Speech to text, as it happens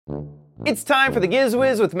It's time for the Giz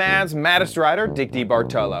Wiz with Mad's maddest writer, Dick D.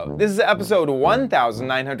 Bartolo. This is episode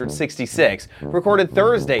 1966, recorded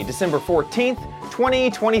Thursday, December 14th,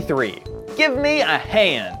 2023. Give me a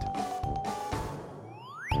hand.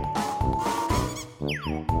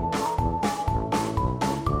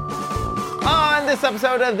 On this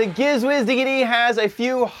episode of the Giz Wiz, Dick D has a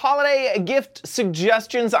few holiday gift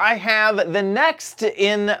suggestions. I have the next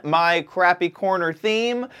in my crappy corner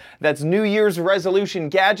theme. That's New Year's resolution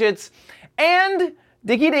gadgets. And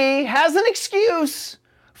Dickie D has an excuse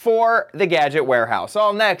for the Gadget Warehouse.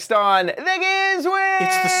 All next on the Giz Wiz.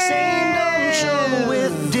 It's the same dumb show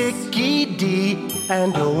with Dickie D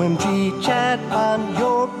and OMG chat on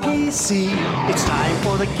your PC. It's time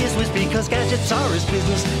for the Giz Wiz because gadgets are his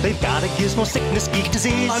business. They've got a gizmo sickness, geek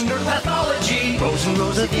disease, under pathology, rows and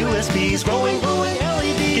rows of USBs, glowing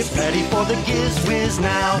LEDs. Get ready for the Giz Wiz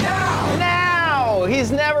now. Now!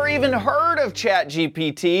 He's never even heard of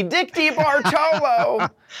ChatGPT. Dick D. Bartolo.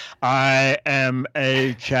 I am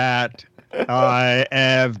a chat. I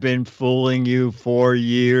have been fooling you for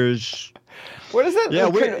years. What is it? Yeah,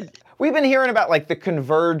 we've been hearing about like the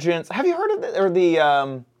convergence. Have you heard of it? Or the,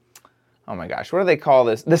 oh my gosh, what do they call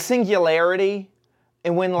this? The singularity?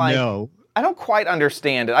 And when like... No. I don't quite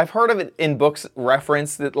understand it. I've heard of it in books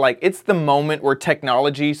referenced that like it's the moment where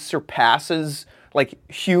technology surpasses like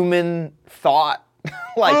human thought.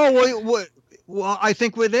 Like, well, I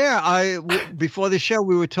think we're there. Before the show,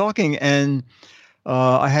 we were talking, and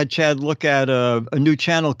I had Chad look at a new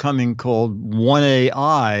channel coming called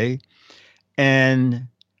 1AI, and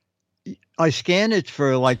I scanned it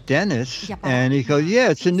for like Dennis, and he goes, "Yeah,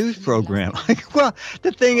 it's a news program." Well,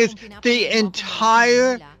 the thing is, the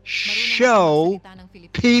entire show,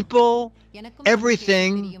 people,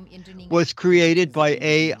 everything was created by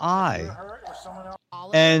AI.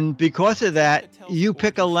 And because of that, you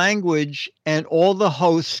pick a language and all the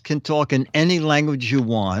hosts can talk in any language you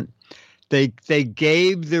want. They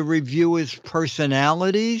gave the reviewers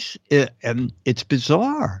personalities. It's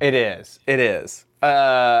bizarre. It is.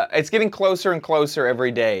 It's getting closer and closer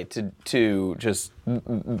every day to just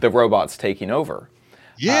the robots taking over.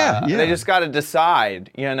 Yeah. They just got to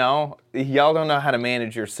decide, y'all don't know how to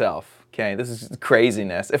manage yourself. Okay, this is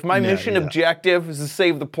craziness. If my mission objective is to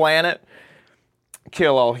save the planet,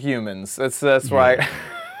 kill all humans. That's right.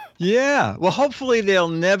 Yeah. Well, hopefully they'll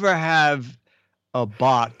never have a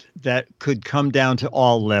bot that could come down to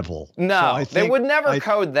all level. No, they would never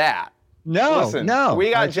code that. No, Listen, no.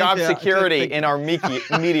 We got job security in our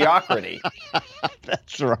mediocrity.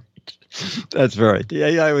 That's right. That's right.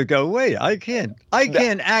 Yeah, I would go, wait, I can't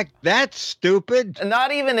act that stupid.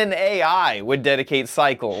 Not even an AI would dedicate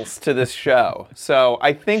cycles to this show. So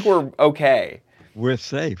I think we're okay. We're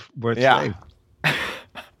safe. We're safe.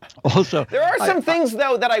 Also, there are some things,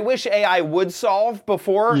 though, that I wish AI would solve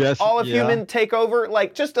before all of human takeover.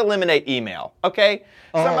 Like, just eliminate email, okay?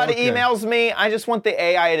 Somebody emails me, I just want the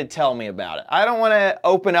AI to tell me about it. I don't want to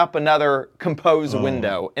open up another compose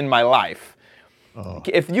window in my life.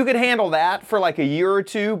 If you could handle that for like a year or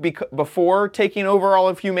two before taking over all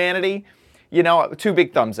of humanity, 2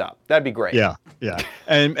 big thumbs up. That'd be great. Yeah.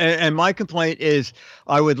 And my complaint is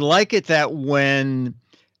I would like it that when...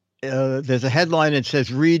 there's a headline that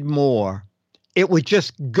says read more, it would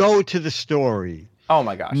just go to the story. Oh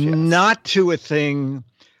my gosh, yes. Not to a thing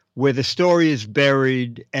where the story is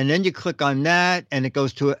buried and then you click on that and it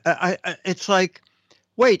goes to it's like,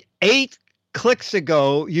 wait, 8 clicks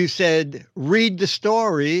ago you said read the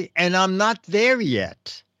story and I'm not there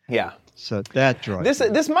yet. Yeah. So that drives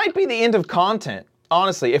this might be the end of content,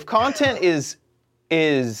 honestly. If content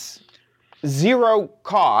is zero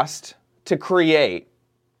cost to create,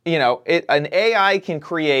 an AI can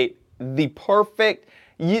create the perfect.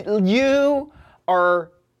 You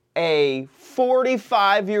are a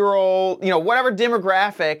 45-year-old, whatever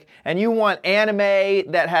demographic, and you want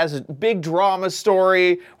anime that has a big drama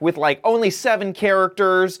story with like only 7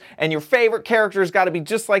 characters, and your favorite character's got to be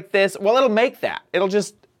just like this. Well, it'll make that. It'll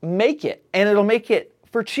just make it, and it'll make it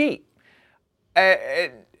for cheap.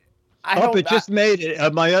 It just made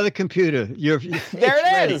it. My other computer. There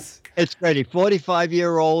it is. It's ready.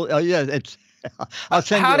 45-year-old. Oh yeah, it's. I'll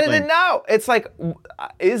send How you a did link. it know? It's like,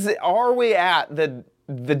 are we at the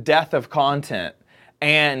death of content?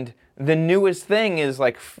 And the newest thing is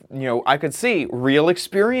like, I could see real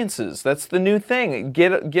experiences. That's the new thing.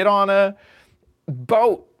 Get on a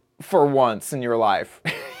boat for once in your life.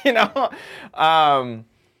 It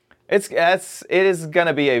is going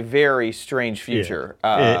to be a very strange future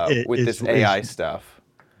with this AI stuff.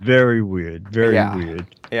 Very weird. Very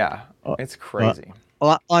weird. Yeah, it's crazy.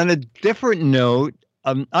 On a different note,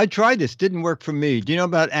 I tried this. Didn't work for me. Do you know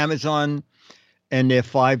about Amazon and their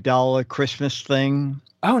 $5 Christmas thing?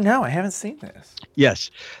 Oh, no, I haven't seen this.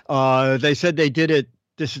 Yes. They said they did it.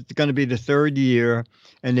 This is going to be the third year,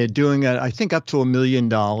 and they're doing it, I think, up to $1 million.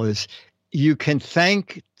 You can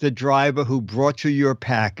thank the driver who brought you your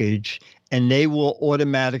package, and they will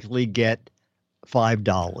automatically get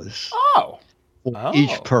 $5 Oh. for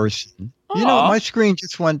each person. You know, Aw. my screen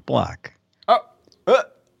just went black. Oh,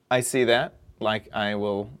 I see that. Like, I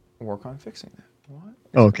will work on fixing that. What?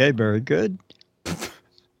 Okay, very good.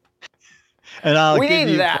 And I'll We give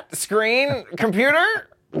need you that screen, computer.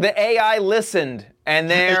 The AI listened, and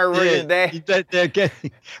they're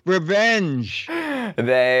getting revenge.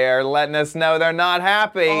 They are letting us know they're not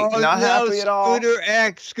happy. Not happy at all. Scooter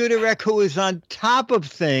X, who is on top of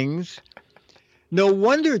things. No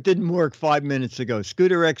wonder it didn't work 5 minutes ago.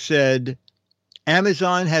 Scooter X said,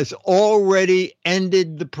 Amazon has already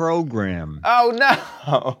ended the program. Oh,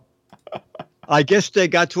 no. I guess they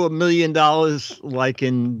got to $1 million like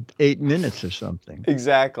in 8 minutes or something.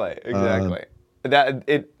 Exactly. Oh,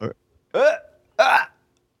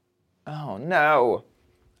 no.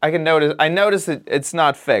 I notice it's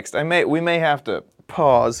not fixed. We may have to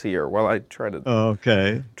pause here while I try to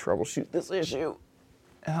troubleshoot this issue.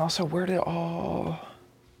 And also, where did all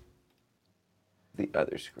the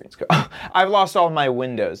other screens go? I've lost all my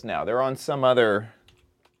windows now. They're on some other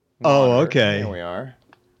monitor. Oh, okay. Here we are.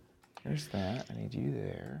 There's that. I need you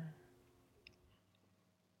there.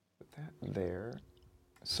 Put that there.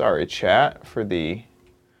 Sorry, chat, for the...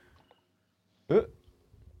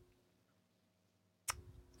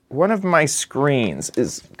 One of my screens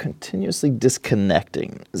is continuously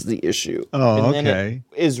disconnecting is the issue. Oh, and then it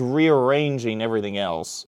is rearranging everything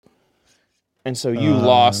else. And so you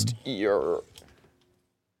lost your...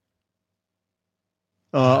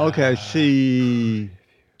 Okay, I see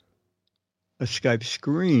a Skype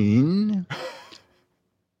screen.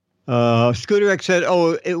 Scooter X said,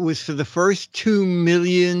 it was for the first 2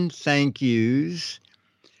 million thank yous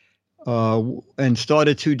and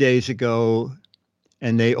started 2 days ago.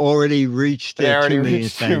 And they already reached their 2 million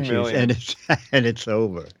thank yous, and it's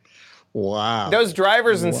over. Wow. Those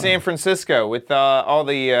drivers in San Francisco with all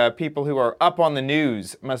the people who are up on the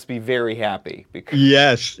news must be very happy. Because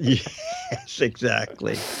yes,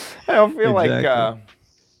 exactly. I don't feel like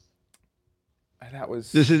that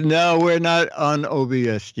was... we're not on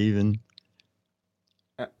OBS, Stephen.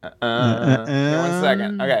 Here, 1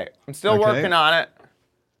 second. Okay, I'm still working on it.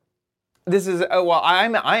 This is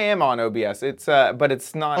I am on OBS. It's but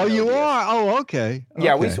it's not. Oh, you OBS. are. Oh, okay.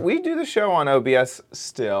 Yeah, we do the show on OBS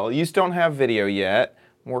still. You just don't have video yet.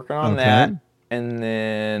 I'm working on that, and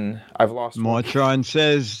then I've lost. Mortron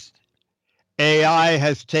says AI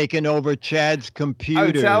has taken over Chad's computer.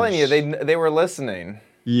 I'm telling you, they were listening.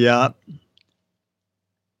 Yep.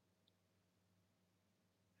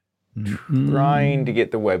 Trying to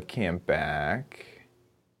get the webcam back.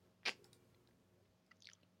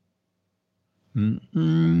 That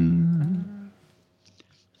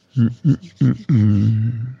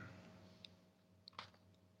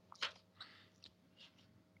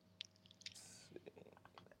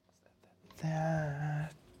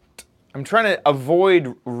I'm trying to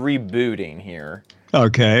avoid rebooting here.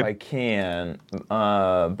 Okay. If I can,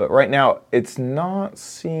 but right now it's not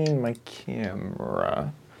seeing my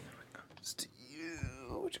camera. Which goes to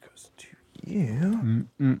you. Which goes to you.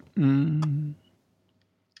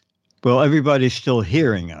 Well, everybody's still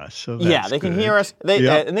hearing us, so that's they good. can hear us.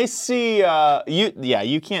 And they see you. Yeah,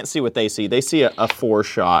 you can't see what they see. They see a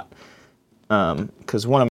 4-shot because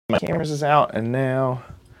one of my cameras is out, and now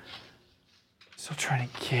still trying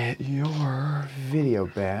to get your video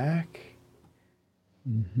back.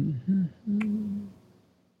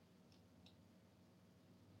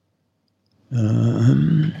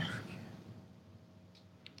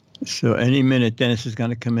 So any minute, Dennis is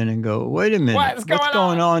going to come in and go, wait a minute, what's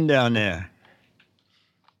going on down there?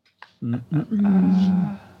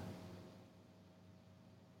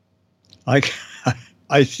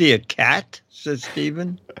 I see a cat, says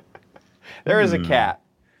Stephen. There is a cat.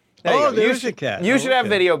 There's a cat. You should have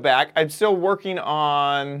video back. I'm still working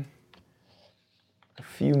on a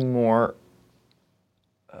few more.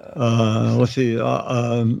 Let's see.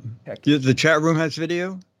 The chat room has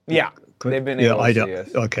video? Yeah. They've been able to see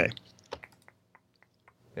us. Okay.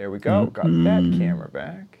 There we go. Got that camera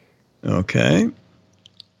back. Okay.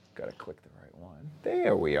 Got to click the right one.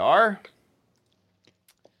 There we are.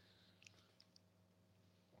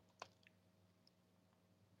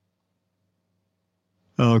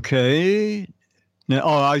 Okay. Now,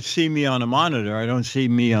 I see me on a monitor. I don't see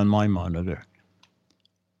me on my monitor.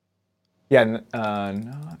 Yeah,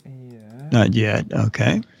 not yet. Not yet.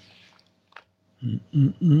 Okay.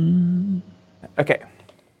 Okay.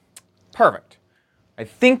 Perfect. I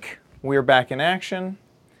think we're back in action.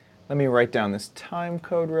 Let me write down this time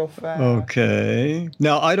code real fast. Okay.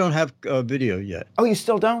 Now, I don't have a video yet. Oh, you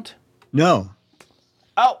still don't? No.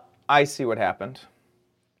 Oh, I see what happened.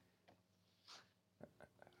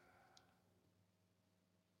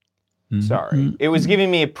 Sorry. It was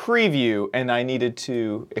giving me a preview, and I needed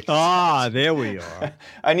to... There we are.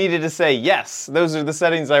 I needed to say, yes, those are the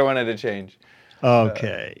settings I wanted to change.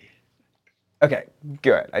 Okay. Okay,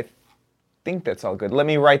 good. I think that's all good. Let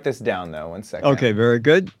me write this down, though. 1 second. Okay, very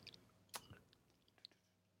good.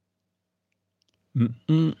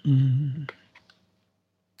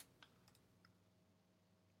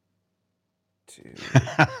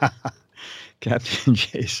 Captain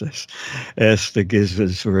Jesus asked the Giz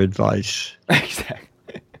Wiz for advice.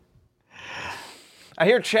 Exactly. I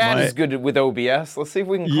hear Chad is good with OBS. Let's see if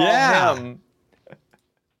we can call him.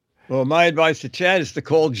 Well, my advice to Chad is to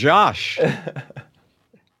call Josh.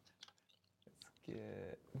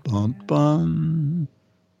 Bum, bum.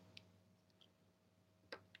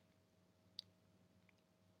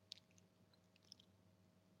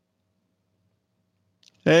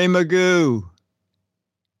 Hey, Magoo.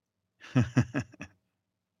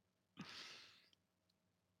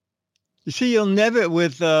 You see, you'll never,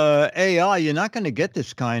 with AI, you're not going to get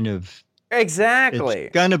this kind of... Exactly.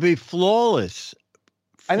 It's going to be flawless.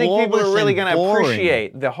 I think people are really going to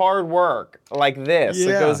appreciate the hard work like this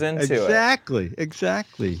that goes into it.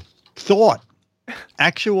 Exactly. Thought.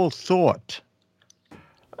 Actual thought.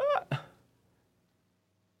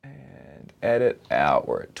 And edit out.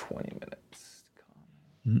 We're at 20 minutes.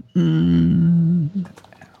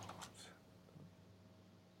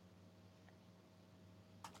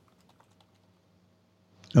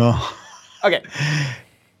 Oh. Okay.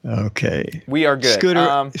 Okay. We are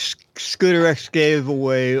good. Scooter X gave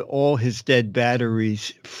away all his dead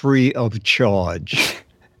batteries free of charge.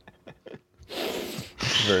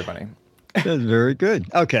 Very funny. That's very good.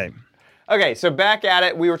 Okay. Okay, so back at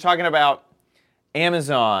it. We were talking about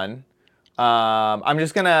Amazon. I'm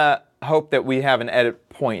just going to hope that we have an edit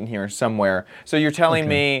point in here somewhere. So you're telling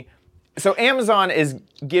me... So Amazon is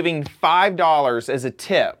giving $5 as a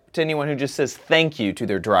tip to anyone who just says thank you to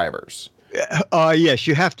their drivers. Yes,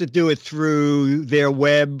 you have to do it through their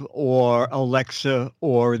web or Alexa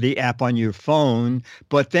or the app on your phone.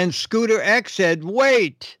 But then Scooter X said,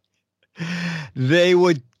 wait, they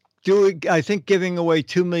would do it, I think, giving away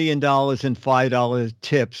 $2 million in $5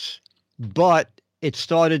 tips. But it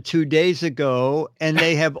started 2 days ago, and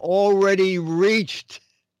they have already reached...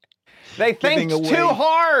 They think too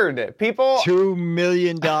hard, people. $2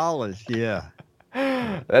 million, yeah.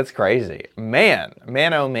 That's crazy. Man,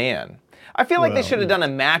 oh man. I feel like they should have done a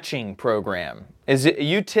matching program. Is it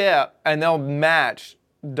you tip and they'll match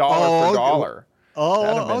dollar for dollar.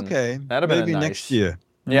 Okay. That'd have been maybe nice. Next year.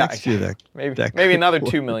 Yeah, next year maybe another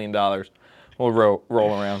 $2 million. We'll roll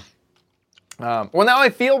around. Well, now I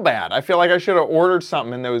feel bad. I feel like I should have ordered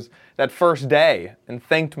something in that first day and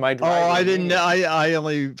thanked my driver. Oh, I didn't. I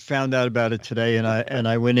only found out about it today, and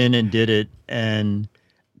I went in and did it, and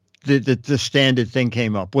the standard thing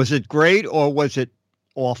came up. Was it great or was it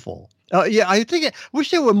awful? Yeah, I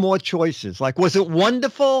wish there were more choices. Like, was it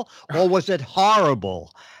wonderful or was it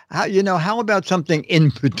horrible? How about something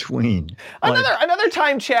in between? Another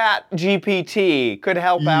time Chat GPT could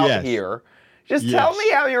help out here. Just tell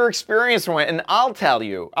me how your experience went, and I'll tell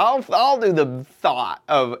you. I'll do the thought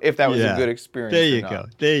of if that was a good experience.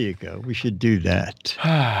 There you go. We should do that.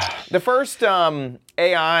 The first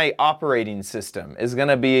AI operating system is going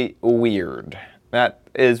to be weird. That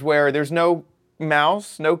is where there's no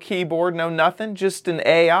mouse, no keyboard, no nothing, just an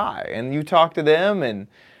AI. And you talk to them, and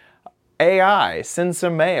AI, send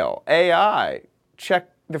some mail. AI, check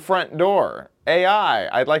the front door. AI,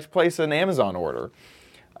 I'd like to place an Amazon order.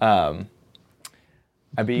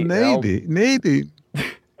 Maybe.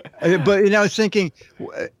 But I was thinking,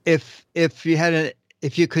 if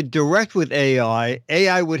you could direct with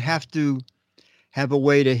AI would have to have a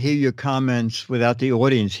way to hear your comments without the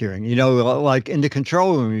audience hearing. Like in the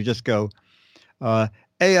control room, you just go,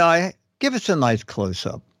 AI, give us a nice close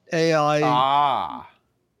up. AI.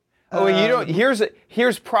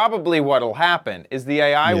 Here's probably what'll happen is the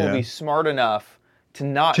AI will be smart enough to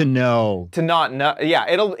not know. Yeah,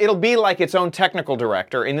 it'll be like its own technical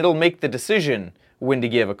director, and it'll make the decision when to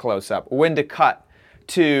give a close up, when to cut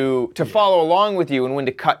to follow along with you, and when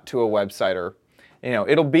to cut to a website, or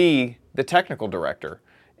it'll be the technical director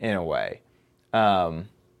in a way.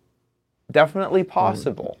 Definitely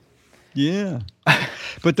possible. Yeah.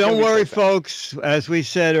 But don't worry, folks. As we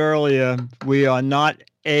said earlier, we are not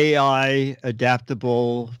AI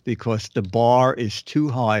adaptable because the bar is too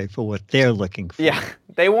high for what they're looking for. Yeah,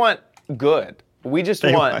 they want good. We just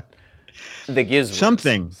want the Giz Wiz.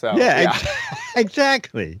 Something. So,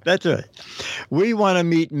 Exactly. That's it. We want to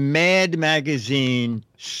meet Mad Magazine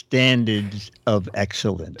standards of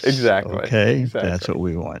excellence. Exactly. Okay? Exactly. That's what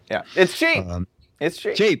we want. Yeah. It's cheap. It's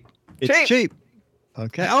cheap. Cheap. It's cheap.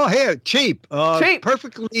 Okay. Oh, here, cheap. Cheap.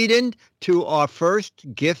 Perfect lead-in to our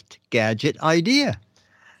first gift gadget idea.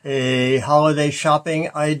 A holiday shopping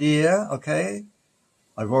idea, okay?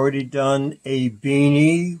 I've already done a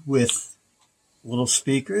beanie with little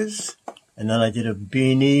speakers, and then I did a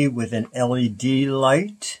beanie with an LED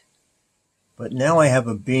light. But now I have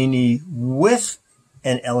a beanie with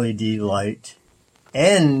an LED light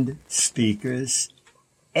and speakers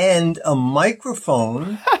and a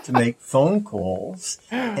microphone to make phone calls.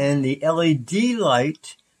 And the LED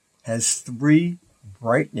light has 3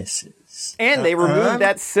 brightnesses. And they removed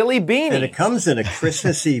that silly beanie. And it comes in a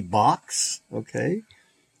Christmassy box, okay?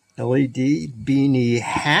 LED beanie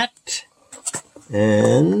hat.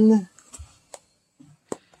 And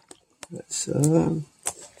let's,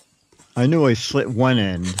 I knew I slit one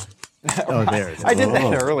end. Oh, there it is. I did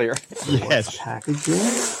that earlier. Yes. packaging.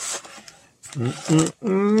 You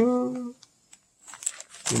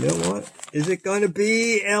know what? Is it going to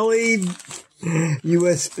be LED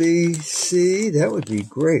USB-C? That would be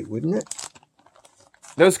great, wouldn't it?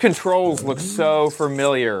 Those controls look so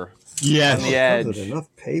familiar. Yes. On the edge.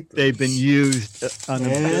 Enough paper. They've been used on a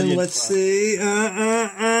billion. And let's see.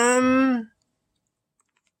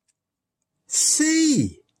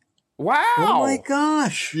 C. Wow. Oh my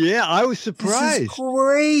gosh. Yeah, I was surprised. This is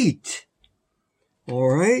great. All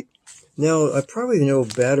right. Now, I probably know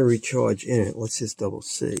battery charge in it. Let's just double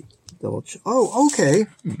check. Oh, okay.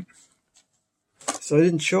 So I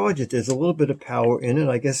didn't charge it. There's a little bit of power in it.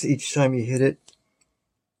 I guess each time you hit it.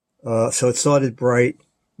 So it started bright,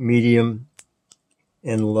 medium,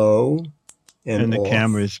 and low. And the off,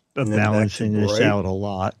 camera's and then back to balancing this bright. out a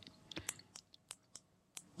lot.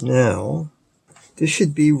 Now, this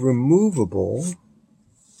should be removable.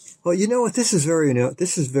 Well, you know what? This is very nice.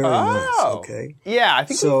 Okay. Yeah, I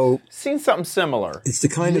think we've seen something similar. It's the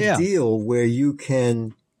kind of deal where you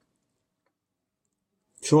can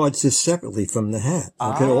charge this separately from the hat.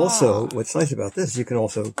 You can also, what's nice about this, you can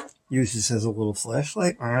also use this as a little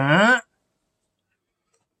flashlight.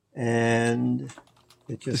 And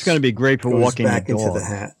it's going to be great for walking back the dog into the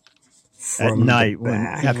hat at night when you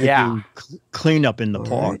have to do cleanup in the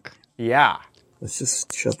park. Yeah. Let's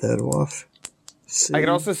just shut that off. I can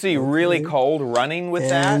also see really cold running with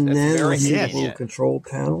that. And That's then very let's see the little control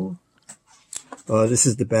panel. This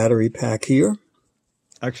is the battery pack here.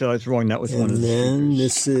 Actually, I was wrong. That was one of the And then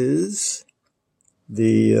this is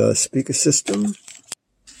the speaker system.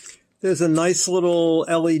 There's a nice little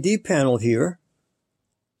LED panel here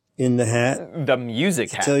in the hat. The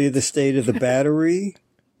music hat. To tell you the state of the battery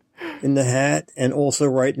in the hat. And also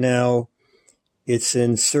right now, it's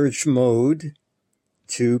in search mode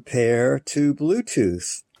to pair to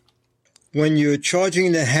Bluetooth. When you're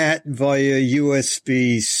charging the hat via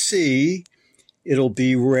USB-C, it'll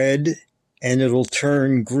be red and it'll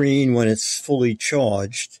turn green when it's fully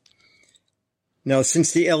charged. Now,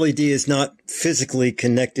 since the LED is not physically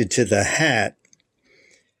connected to the hat,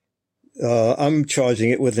 I'm charging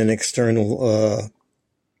it with an external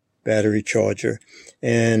battery charger,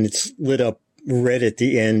 and it's lit up red at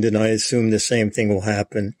the end, and I assume the same thing will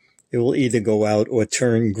happen. It will either go out or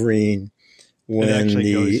turn green when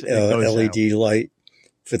the LED light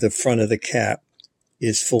for the front of the cap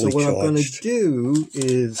is fully charged. So what I'm going to do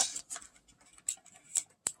is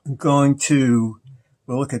we'll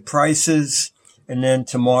look at prices, and then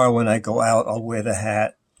tomorrow when I go out, I'll wear the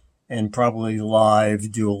hat and probably live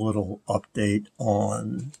do a little update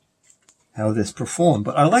on how this performed.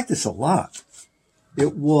 But I like this a lot.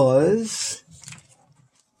 It's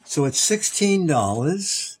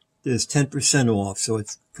 $16. There's 10% off, so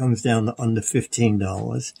it comes down to under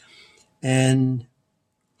 $15. And,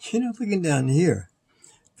 looking down here,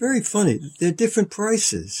 very funny. They're different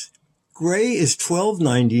prices. Gray is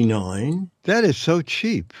 $12.99. That is so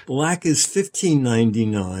cheap. Black is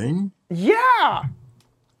 $15.99. Yeah.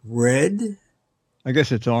 Red. I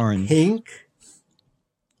guess it's orange. Pink.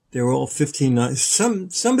 They're all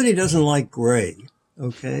 $15.99. Somebody doesn't like gray.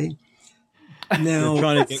 Okay. Now,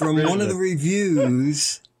 from one of the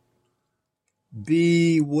reviews,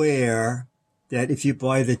 beware that if you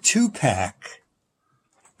buy the 2-pack,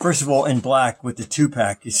 first of all, in black with the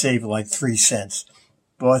 2-pack, you save like 3 cents.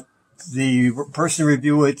 But the person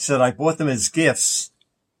review it said, I bought them as gifts,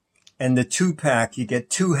 and the 2-pack, you get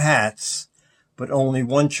 2 hats, but only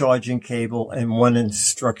one charging cable and one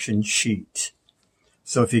instruction sheet.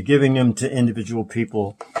 So if you're giving them to individual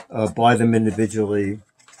people, buy them individually.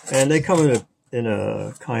 And they come in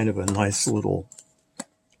a kind of a nice little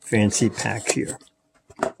fancy pack here.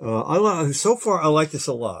 So far, I like this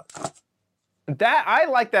a lot. I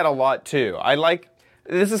like that a lot too.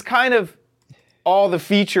 This is kind of all the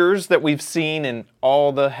features that we've seen in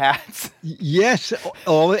all the hats. Yes,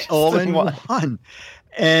 all in one.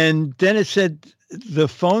 And then it said the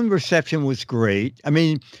phone reception was great. I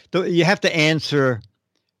mean, you have to answer,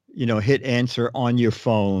 hit answer on your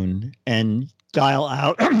phone and dial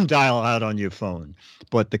out on your phone.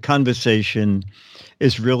 But the conversation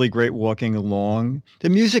is really great walking along. The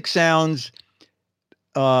music sounds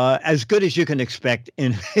as good as you can expect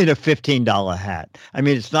in a $15 hat. I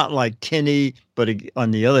mean, it's not like tinny, but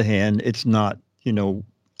on the other hand, it's not,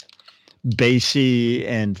 bassy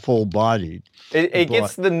and full-bodied. It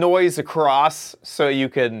gets the noise across so you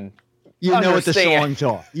can know what the songs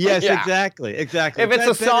are. Yes, yeah. Exactly. If it's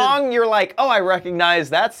a song, you're like, oh, I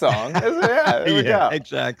recognize that song. There we go.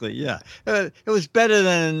 Exactly, yeah. It was better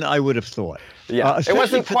than I would have thought. Yeah, it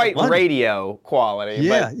wasn't quite radio quality.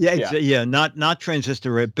 Not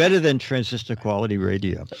transistor, better than transistor quality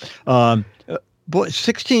radio. But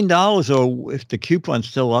 $16, or if the coupon's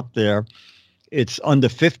still up there, it's under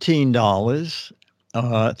 $15.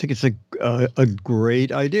 I think it's a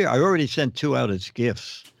great idea. I already sent 2 out as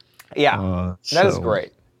gifts. Yeah, that is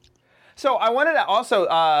great. So I wanted to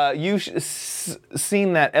also, you've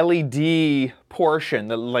seen that LED portion,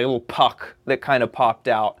 the little puck that kind of popped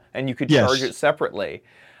out, and you could charge it separately.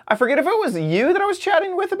 I forget if it was you that I was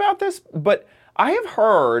chatting with about this, but I have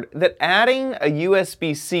heard that adding a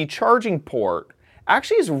USB-C charging port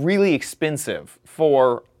actually is really expensive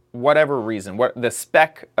for whatever reason. The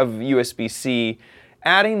spec of USB-C,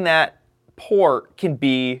 adding that port can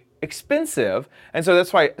be expensive, and so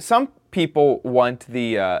that's why some people want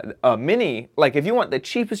the mini. Like if you want the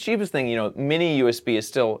cheapest thing, mini USB is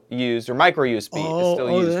still used, or micro USB is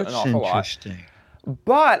still used an awful lot.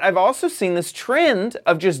 But I've also seen this trend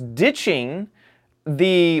of just ditching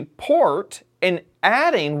the port and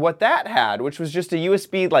adding what that had, which was just a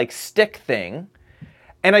USB like stick thing.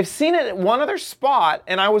 And I've seen it at one other spot,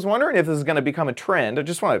 and I was wondering if this is going to become a trend. I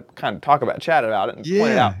just want to kind of chat about it and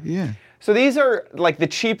point it out. Yeah. So these are like the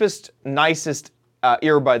cheapest, nicest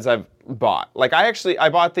earbuds I've bought. Like I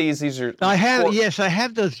bought these. These are. I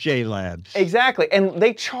have those J-Labs. Exactly, and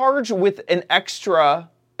they charge with an extra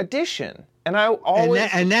edition. And I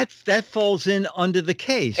always that falls in under the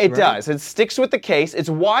case. It does. It sticks with the case. It's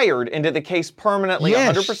wired into the case permanently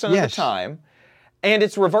 100% of the time. And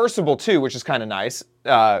it's reversible too, which is kind of nice.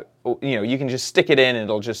 You can just stick it in and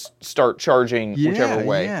it'll just start charging whichever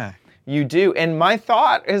way you do. And my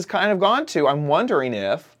thought has kind of gone to, I'm wondering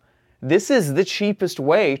if this is the cheapest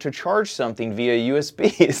way to charge something via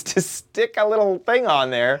USB, is to stick a little thing on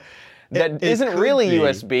there that isn't really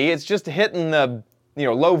USB. It's just hitting the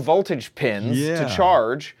low voltage pins to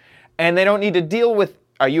charge. And they don't need to deal with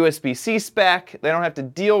a USB-C spec. They don't have to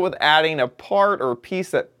deal with adding a part or a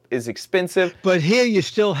piece that is expensive. But here you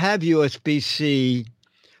still have USB-C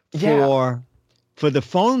for the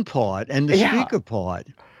phone part and the speaker part.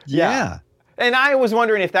 Yeah. And I was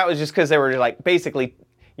wondering if that was just because they were like basically,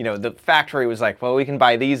 the factory was like, well, we can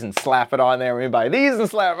buy these and slap it on there. We can buy these and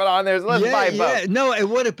slap it on there. So let's buy both. Yeah. No, it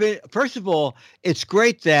would have been, first of all, it's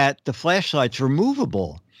great that the flashlight's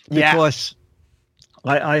removable. Because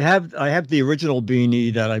I have the original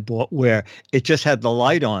beanie that I bought where it just had the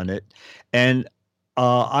light on it. And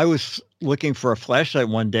I was looking for a flashlight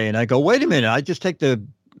one day, and I go, wait a minute, I just take the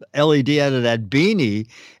LED out of that beanie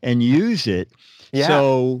and use it. Yeah.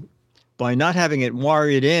 So by not having it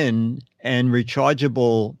wired in and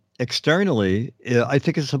rechargeable externally, I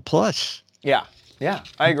think it's a plus. Yeah,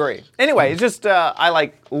 I agree. Anyway, it's just I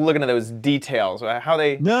like looking at those details, how are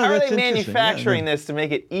they manufacturing this to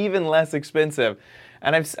make it even less expensive.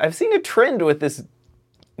 And I've seen a trend with this.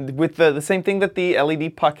 With the same thing that the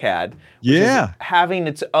LED puck had, which is having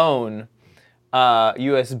its own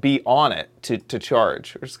USB on it to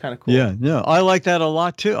charge, which is kind of cool. Yeah, no, I like that a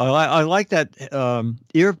lot too. I like that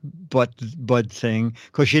earbud thing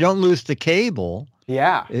because you don't lose the cable.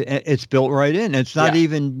 Yeah, it's built right in. It's not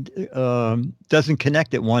even doesn't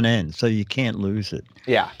connect at one end, so you can't lose it.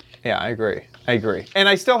 Yeah, I agree. And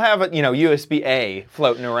I still have USB-A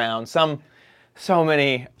floating around. So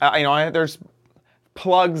many. There's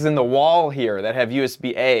plugs in the wall here that have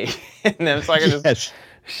USB-A in them, so I can just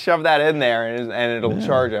shove that in there and it'll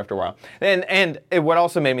charge after a while. And what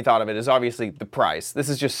also made me thought of it is obviously the price. This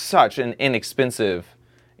is just such an inexpensive,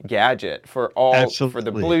 gadget for the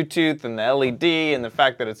Absolutely. Bluetooth and the LED and the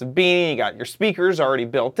fact that it's a beanie. You got your speakers already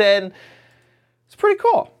built in. It's pretty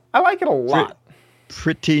cool. I like it a lot.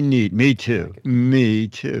 Pretty neat. Me too. Me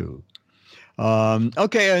too.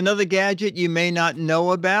 Okay, another gadget you may not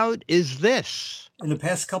know about is this. In the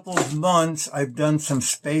past couple of months, I've done some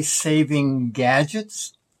space-saving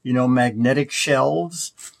gadgets, magnetic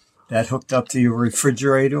shelves that hooked up to your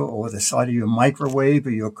refrigerator or the side of your microwave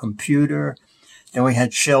or your computer. Then we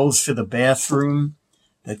had shelves for the bathroom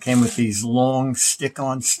that came with these long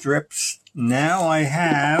stick-on strips. Now I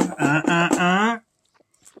have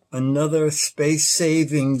another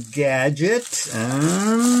space-saving gadget.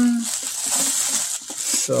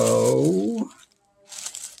 So,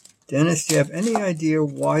 Dennis, do you have any idea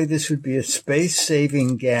why this would be a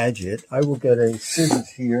space-saving gadget? I will get a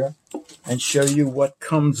scissors here and show you what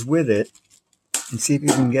comes with it and see if you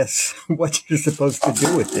can guess what you're supposed to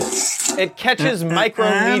do with this. It catches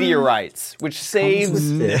micrometeorites, which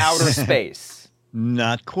saves outer space.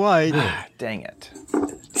 Not quite. Dang it.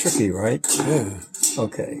 Tricky, right? Yeah.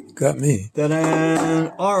 Okay. Got me.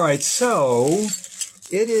 Ta-da! All right, so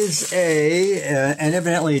it is and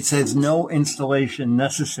evidently it says no installation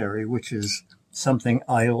necessary, which is something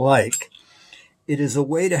I like. It is a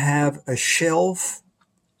way to have a shelf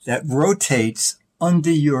that rotates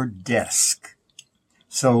under your desk.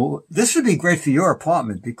 So this would be great for your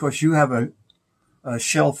apartment because you have a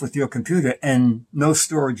shelf with your computer and no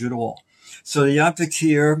storage at all. So the object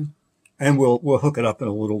here, and we'll hook it up in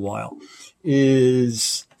a little while,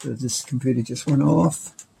 is this computer just went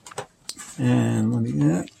off. And let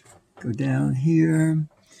me go down here.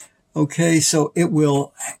 Okay, so it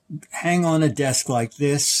will hang on a desk like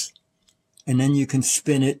this, and then you can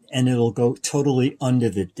spin it, and it'll go totally under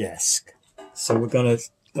the desk. So we're going to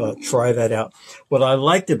try that out. What I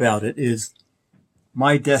liked about it is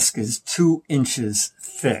my desk is 2 inches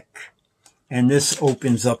thick, and this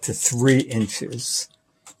opens up to 3 inches.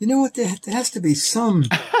 You know what? There has to be some...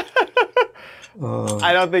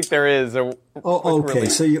 I don't think there is. Okay.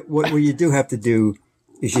 So what you do have to do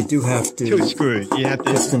is you do have to 2 screws. You have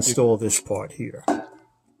to just install this part here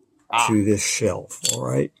to this shelf. All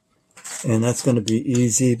right. And that's going to be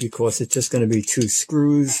easy because it's just going to be 2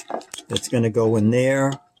 screws that's going to go in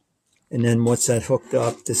there. And then once that hooked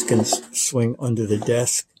up, this can swing under the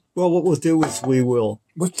desk. Well, what we'll do is we will...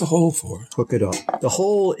 What's the hole for? Hook it up. The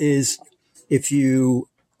hole is if you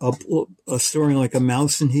are storing like a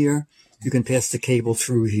mouse in here, you can pass the cable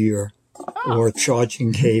through here or a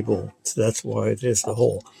charging cable. So that's why there's the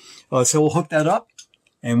hole. So we'll hook that up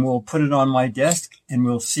and we'll put it on my desk and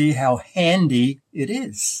we'll see how handy it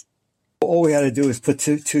is. All we got to do is put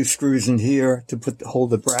two screws in here to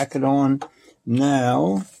hold the bracket on.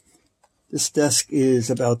 Now, this desk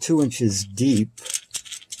is about 2 inches deep,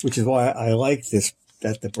 which is why I like this,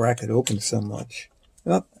 that the bracket opens so much.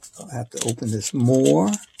 I'll have to open this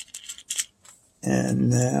more. And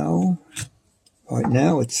now, right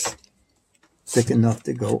now it's thick enough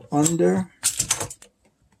to go under.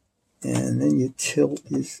 And then you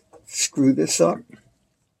screw this up.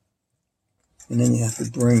 And then you have to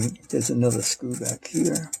there's another screw back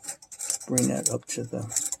here. Bring that up to the,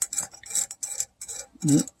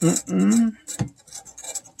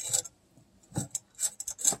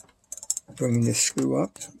 bringing this screw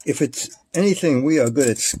up. If it's anything, we are good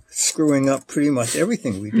at screwing up pretty much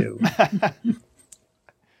everything we do.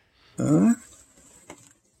 Oh,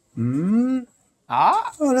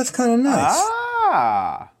 that's kind of nice.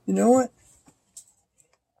 You know what?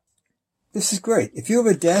 This is great. If you have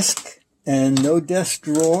a desk and no desk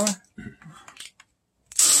drawer,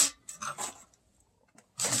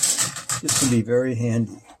 this can be very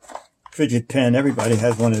handy. Fidget pen, everybody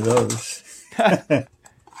has one of those.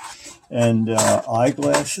 And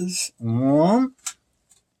eyeglasses. You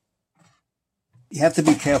have to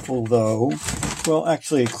be careful, though. Well,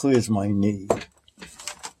 actually, it clears my knee.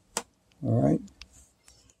 All right.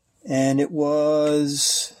 And it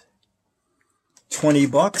was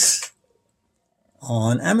 $20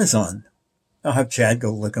 on Amazon. I'll have Chad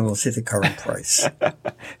go look and we'll see the current price.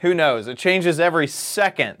 Who knows? It changes every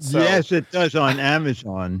second. So. Yes, it does on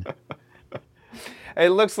Amazon. It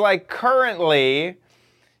looks like currently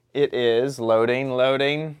it is loading.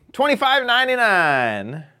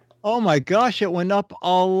 $25.99. Oh my gosh, it went up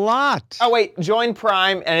a lot. Oh wait, join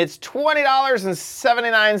Prime and it's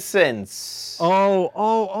 $20.79.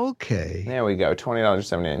 Oh, okay. There we go,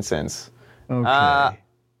 $20.79. Okay. I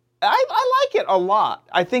like it a lot.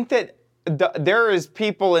 I think that there is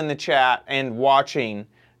people in the chat and watching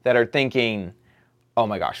that are thinking, oh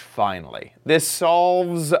my gosh, finally. This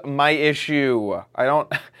solves my issue.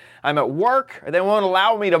 I'm at work, they won't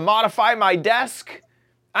allow me to modify my desk.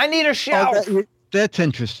 I need a shelf. That's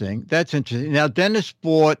interesting. That's interesting. Now, Dennis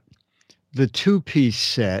bought the 2-piece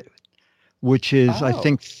set, which is, I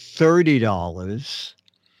think, $30.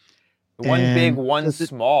 One big, one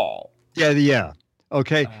small. Yeah.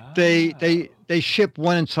 Okay. They ship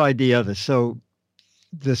one inside the other. So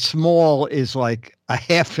the small is like a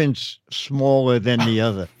 ½ inch smaller than the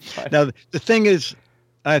other. Now, the thing is,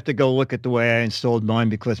 I have to go look at the way I installed mine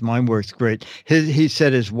because mine works great. He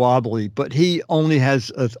said is wobbly, but he only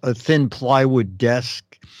has a thin plywood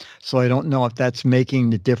desk, so I don't know if that's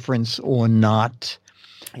making the difference or not.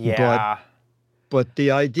 Yeah. But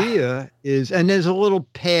the idea is, and there's a little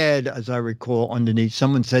pad, as I recall, underneath.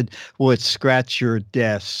 Someone said, "Will it scratch your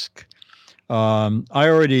desk?" I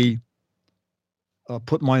already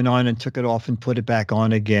put mine on and took it off and put it back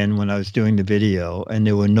on again when I was doing the video, and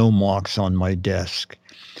there were no marks on my desk.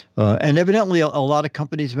 And evidently, a lot of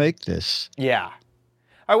companies make this. Yeah.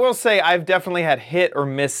 I will say I've definitely had hit or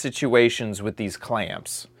miss situations with these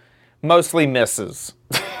clamps. Mostly misses.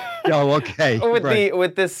 Oh, okay.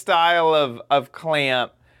 With this style of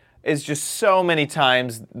clamp, is just so many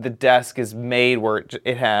times the desk is made where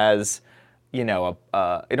it has, it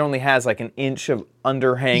only has like an inch of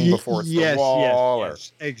underhang before it's the wall.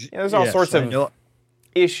 Yes. There's all sorts of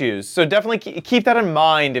issues. So definitely keep that in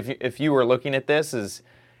mind if you were looking at this.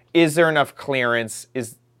 Is there enough clearance?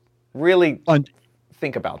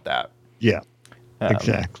 Think about that. Yeah,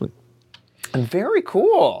 exactly. Very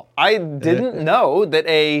cool. I didn't know that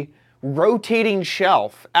a rotating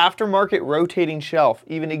shelf, aftermarket rotating shelf,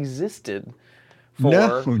 even existed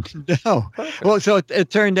for... No. Well, so it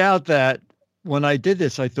turned out that when I did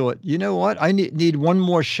this, I thought, you know what? I need one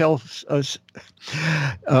more shelf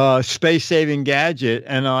space-saving gadget,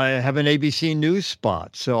 and I have an ABC News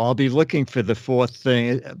spot. So I'll be looking for the fourth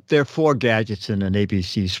thing. There are 4 gadgets in an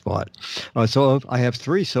ABC spot. So I have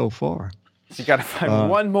 3 so far. So you got to find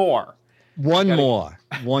one more. One more.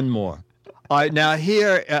 Now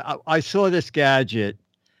here, I saw this gadget,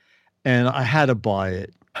 and I had to buy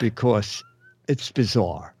it because it's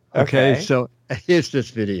bizarre. Okay. So here's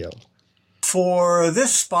this video. For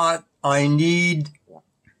this spot, I need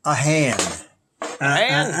a hand.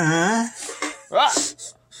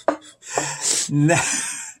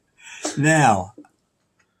 Now,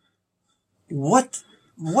 what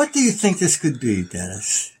do you think this could be,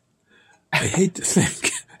 Dennis? I hate to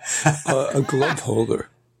think. A glove holder.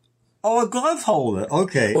 Oh, a glove holder.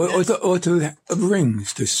 Okay. Or to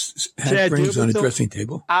rings. To have rings on a dressing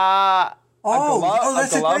table. That's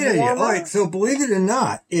a great idea. All right. So believe it or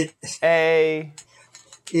not, it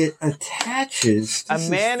attaches. A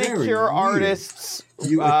manicure artist's.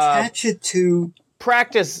 You attach it to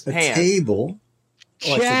practice a hand. Table.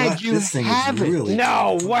 Chad, you have it. Really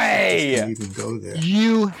no way. Can't even go there.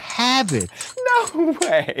 You have it. No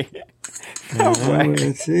way. No way.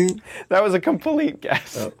 Let's see. That was a complete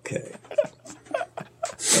guess. Okay.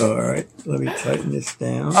 All right. Let me tighten this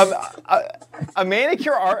down. A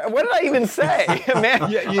manicure art. What did I even say?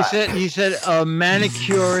 You said a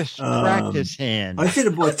manicurist practice hand. I should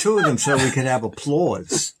have bought 2 of them so we could have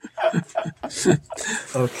applause.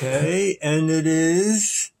 Okay, and it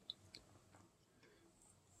is.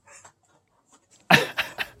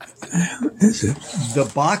 Is it? The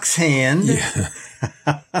box hand. Yeah.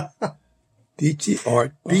 BT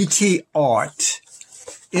Art. BT Art.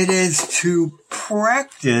 It is to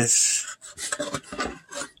practice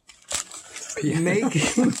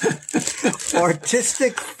making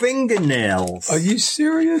artistic fingernails. Are you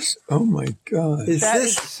serious? Oh my God. Is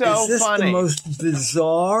this funny. The most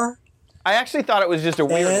bizarre? I actually thought it was just a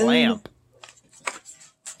weird lamp.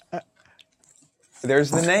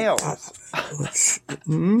 There's the nails.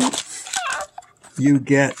 You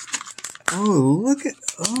get. Oh, look at.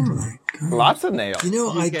 Oh my God. Lots of nails.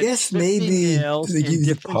 I guess maybe nails in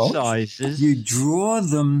different sizes. You draw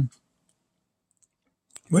them.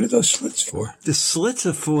 What are those slits for? The slits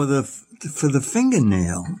are for the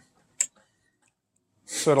fingernail.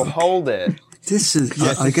 So it'll hold it. This is.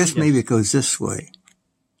 I guess maybe it goes this way.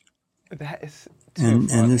 That is. And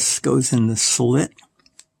this goes in the slit.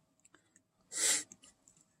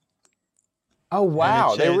 Oh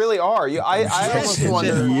wow, they really are. I almost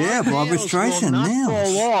wonder. Yeah, Barbara Streisand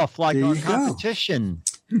nails fall off like there on you competition.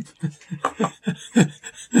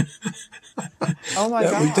 Oh my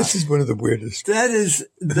God! This is one of the weirdest. That is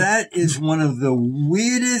one of the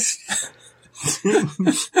weirdest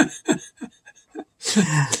things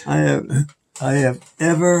I have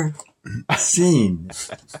ever seen.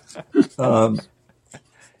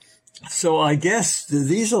 So I guess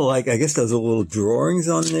these are like those are little drawings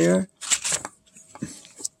on there.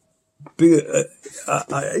 Now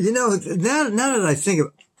that I think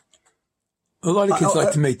of, A lot of kids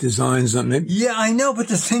like to make designs on it. Yeah, I know, but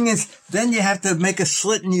the thing is, then you have to make a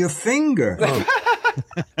slit in your finger.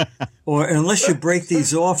 Or unless you break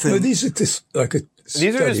these off. No, these are just like a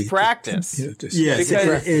These are just practice. Yes,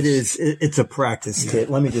 it is. It's a practice kit.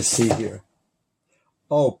 Let me just see here.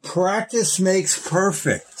 Oh, practice makes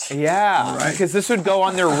perfect. Yeah, because this would go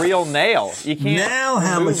on their real nail. You can't now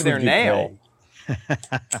how remove much their would you nail. pay?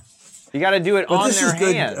 You got to do it on their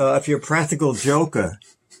hand. If you're a practical joker,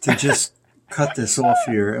 to just cut this off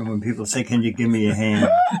here, and when people say, "Can you give me a hand?"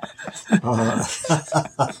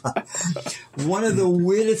 One of the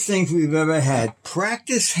weirdest things we've ever had: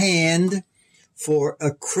 practice hand for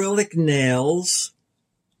acrylic nails.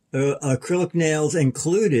 Acrylic nails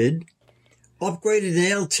included. Upgraded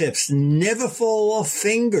nail tips never fall off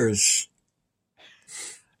fingers.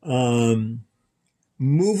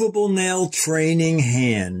 Movable nail training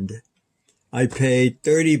hand. I paid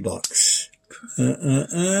 $30.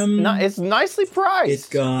 It's nicely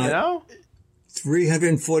priced. It got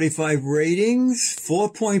 345 ratings,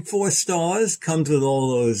 4.4 stars. Comes with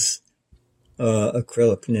all those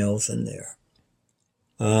acrylic nails in there.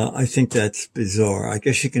 I think that's bizarre. I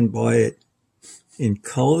guess you can buy it in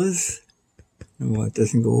colors. No, it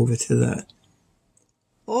doesn't go over to that.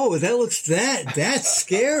 Oh, that's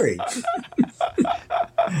scary.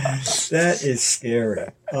 That is scary.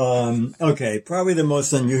 Okay, probably the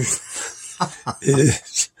most unusual. It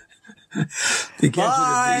is.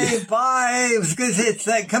 Bye. It was good.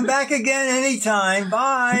 Come back again anytime.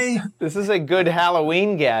 Bye. This is a good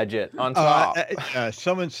Halloween gadget on top.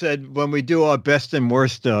 Someone said when we do our best and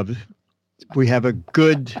worst of, we have a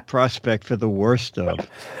good prospect for the worst of.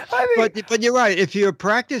 But you're right. If you're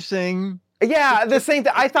practicing. Yeah, the same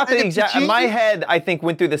thing. I thought that exactly. My head, I think,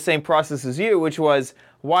 went through the same process as you, which was,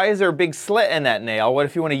 why is there a big slit in that nail? What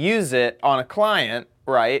if you want to use it on a client,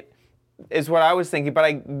 right? Is what I was thinking.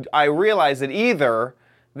 But I realized that either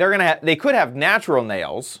they could have natural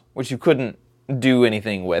nails, which you couldn't do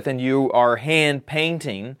anything with, and you are hand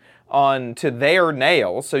painting onto their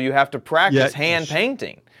nails, so you have to practice hand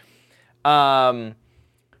painting.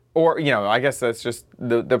 Or, I guess that's just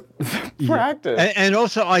the practice. And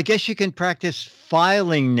also, I guess you can practice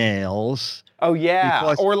filing nails. Oh,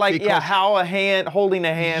 yeah. How a hand, holding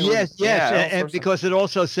a hand. Yes. And because it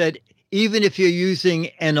also said, even if you're using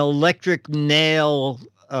an electric nail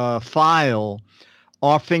file,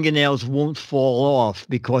 our fingernails won't fall off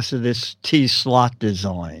because of this T-slot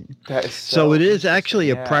design. That is so it is actually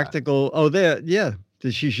a practical,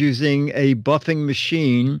 she's using a buffing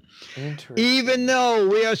machine. Even though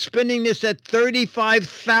we are spinning this at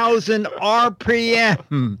 35,000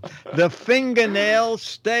 RPM, the fingernails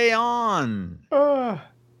stay on.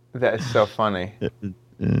 That is so funny.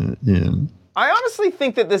 Yeah. I honestly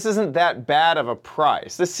think that this isn't that bad of a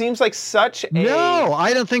price. This seems like such a... No,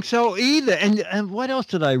 I don't think so either. And what else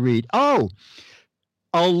did I read? Oh,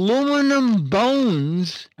 aluminum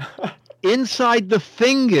bones inside the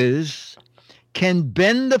fingers can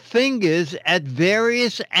bend the fingers at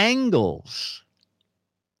various angles.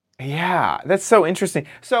 Yeah, that's so interesting.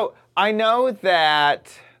 So I know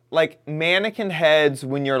that, like, mannequin heads,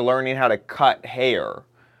 when you're learning how to cut hair,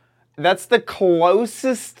 that's the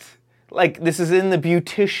closest, like, this is in the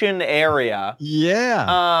beautician area.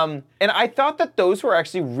 Yeah. And I thought that those were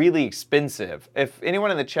actually really expensive. If anyone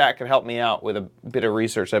in the chat could help me out with a bit of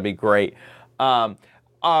research, that'd be great. Scooter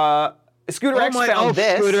X found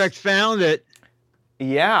this. Scooter X found it.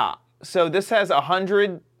 Yeah. So this has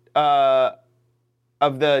 100 of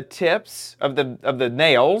the tips of the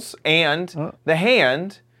nails and the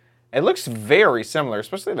hand. It looks very similar,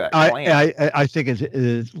 especially that clamp. I think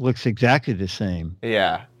it looks exactly the same.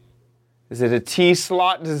 Yeah. Is it a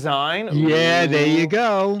T-slot design? Yeah, there you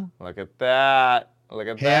go. Look at that. Look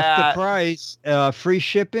at that. Half the price. Free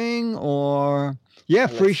shipping or... Yeah,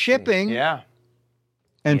 free shipping. Yeah.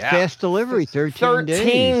 And fast delivery, 13 days.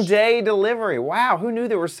 13-day delivery. Wow, who knew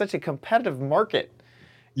there was such a competitive market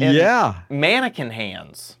in mannequin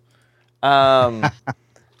hands? That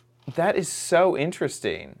is so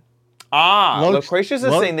interesting. Loquacious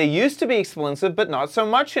is saying they used to be expensive, but not so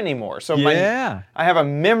much anymore. So I have a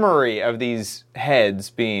memory of these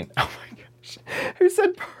heads being... Oh my gosh. Who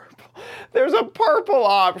said purple? There's a purple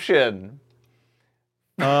option.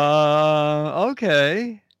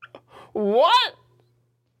 Okay. What?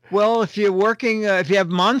 Well, if you're working, if you have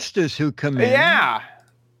monsters who come in. Yeah.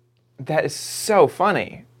 That is so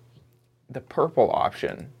funny. The purple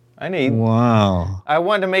option. Wow. I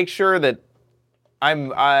wanted to make sure that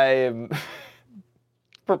I'm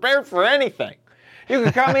prepared for anything. You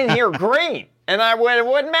could come in here green, and it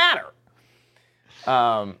wouldn't matter.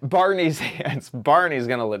 Barney's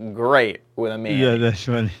going to look great with a man. Yeah, that's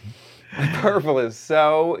funny. Purple is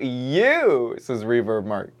so you, says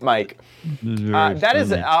Reverb Mike.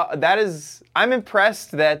 That is. I'm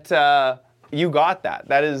impressed that you got that.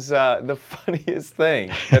 That is the funniest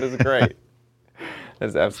thing. That is great. That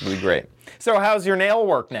is absolutely great. So, how's your nail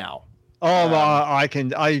work now? Oh, I can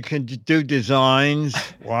do designs.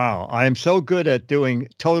 Wow, I am so good at doing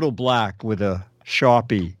total black with a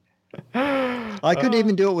Sharpie. I couldn't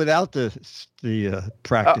even do it without the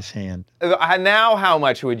practice hand. Now, how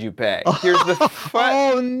much would you pay? Here's the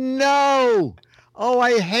Oh no! Oh,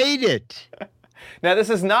 I hate it. Now, this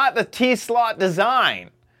is not the T-slot design.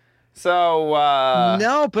 So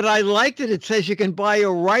no, but I liked it. It says you can buy a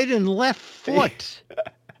right and left foot.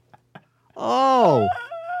 Oh,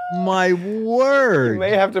 my word! You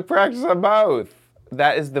may have to practice on both.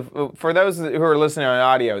 That is for those who are listening on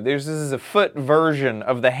audio. This is a foot version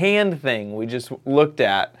of the hand thing we just looked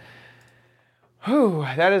at. Whew,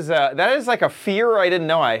 that is like a fear I didn't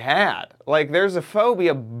know I had. Like there's a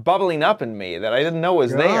phobia bubbling up in me that I didn't know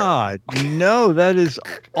was there. No, that is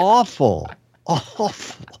awful.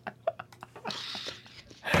 Awful.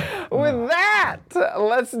 With that,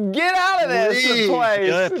 let's get out of this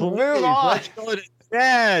place. Move on. Let's go to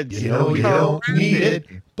Chad's. You know you don't need it,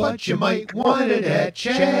 but you might want it at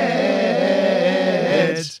Chad's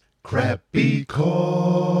Crappy Corner.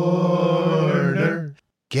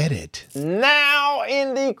 Get it. Now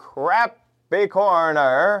in the crappy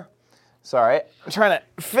corner. Sorry, I'm trying to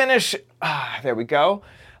finish. There we go.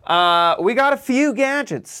 We got a few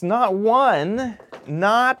gadgets. Not one,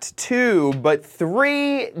 not two, but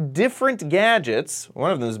 3 different gadgets.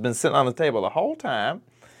 One of them has been sitting on the table the whole time.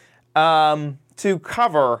 To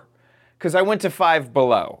cover, because I went to Five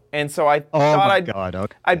Below, and so I thought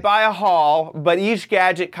I'd buy a haul, but each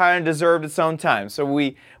gadget kind of deserved its own time. So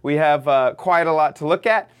we have quite a lot to look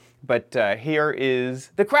at, but here is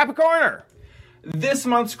the Crappy Corner. This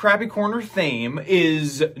month's Crappy Corner theme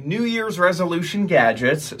is New Year's resolution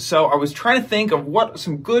gadgets. So I was trying to think of what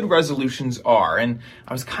some good resolutions are, and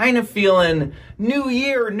I was kind of feeling new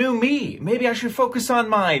year, new me. Maybe I should focus on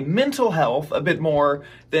my mental health a bit more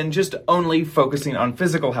than just only focusing on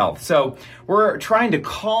physical health. So we're trying to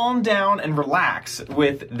calm down and relax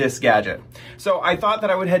with this gadget. So I thought that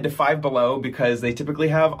I would head to Five Below because they typically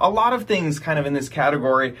have a lot of things kind of in this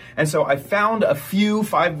category. And so I found a few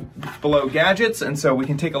Five Below gadgets, and so we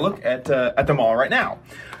can take a look at them all right now.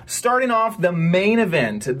 Starting off the main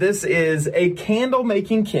event, this is a candle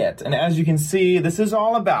making kit. And as you can see, this is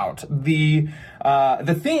all about the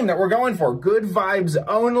theme that we're going for. Good vibes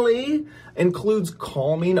only, includes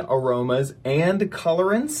calming aromas and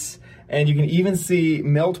colorants. And you can even see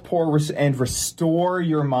melt, pour, and restore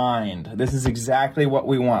your mind. This is exactly what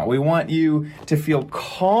we want. We want you to feel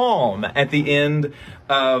calm at the end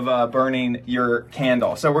of burning your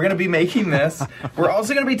candle. So we're going to be making this. We're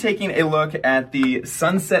also going to be taking a look at the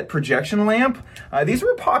sunset projection lamp. These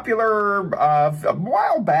were popular a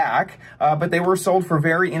while back, but they were sold for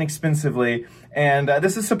very inexpensively. And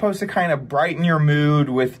this is supposed to kind of brighten your mood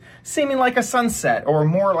with seeming like a sunset or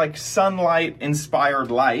more like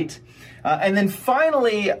sunlight-inspired light. And then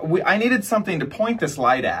finally, I needed something to point this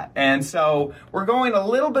light at. And so we're going a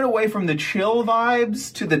little bit away from the chill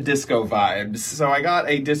vibes to the disco vibes. So I got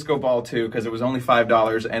a disco ball too because it was only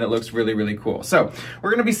 $5 and it looks really, really cool. So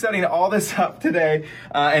we're going to be setting all this up today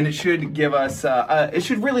and it should give us, it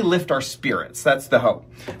should really lift our spirits. That's the hope.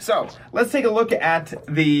 So let's take a look at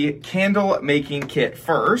the candle making kit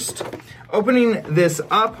first. Opening this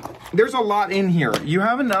up, there's a lot in here. You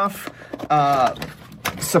have enough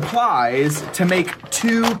supplies to make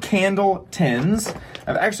 2 candle tins.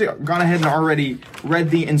 I've actually gone ahead and already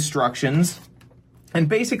read the instructions. And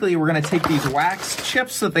basically, we're going to take these wax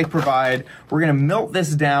chips that they provide. We're going to melt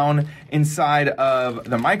this down inside of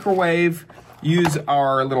the microwave. Use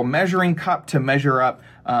our little measuring cup to measure up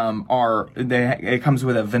it comes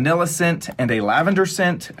with a vanilla scent and a lavender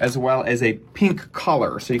scent, as well as a pink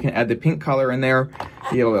color. So you can add the pink color in there.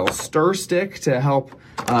 You get a little stir stick to help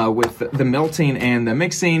with the melting and the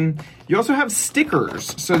mixing. You also have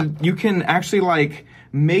stickers, so you can actually like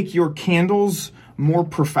make your candles more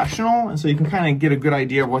professional, and so you can kind of get a good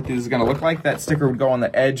idea of what this is going to look like. That sticker would go on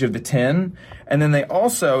the edge of the tin, and then they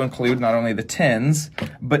also include not only the tins,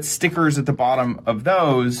 but stickers at the bottom of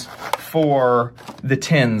those for the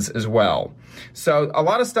tins as well. So a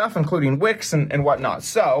lot of stuff, including wicks and whatnot.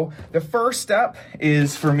 So the first step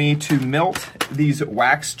is for me to melt these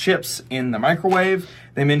wax chips in the microwave.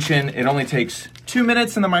 They mention it only takes 2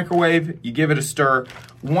 minutes in the microwave. You give it a stir,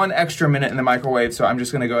 1 extra minute in the microwave. So I'm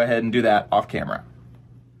just going to go ahead and do that off camera.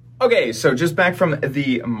 Okay, so just back from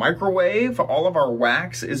the microwave, all of our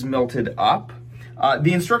wax is melted up.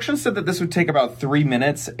 The instructions said that this would take about 3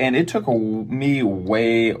 minutes, and it took me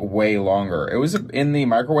way, way longer. It was in the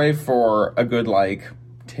microwave for a good, like,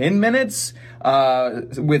 10 minutes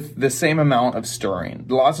with the same amount of stirring.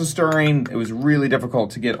 Lots of stirring. It was really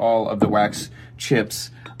difficult to get all of the wax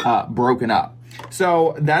chips broken up.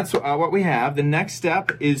 So that's what we have. The next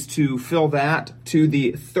step is to fill that to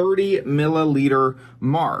the 30 milliliter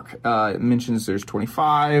mark. It mentions there's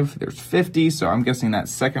 25, there's 50, so I'm guessing that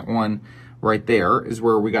second one right there is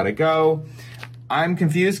where we gotta go. I'm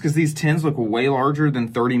confused because these tins look way larger than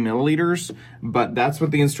 30 milliliters, but that's what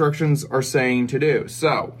the instructions are saying to do.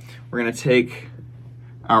 So we're gonna take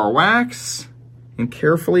our wax and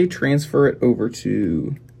carefully transfer it over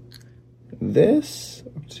to this,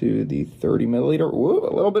 up to the 30 milliliter. Ooh,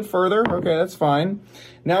 a little bit further. Okay, that's fine.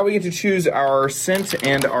 Now we get to choose our scent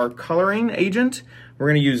and our coloring agent. We're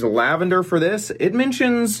gonna use lavender for this. It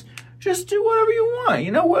mentions just do whatever you want,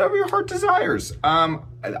 you know, whatever your heart desires.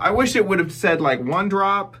 I wish it would have said like 1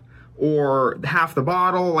 drop or half the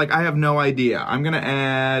bottle. Like, I have no idea. I'm gonna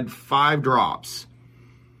add 5 drops.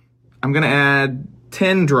 I'm gonna add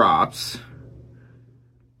 10 drops.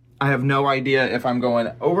 I have no idea if I'm going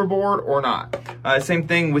overboard or not. Same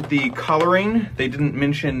thing with the coloring. They didn't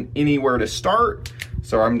mention anywhere to start,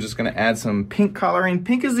 so I'm just gonna add some pink coloring.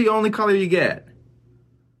 Pink is the only color you get.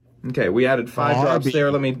 Okay, we added 5 drops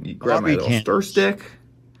there. Let me grab my little stir stick.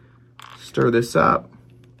 Stir this up.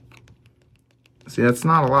 See, that's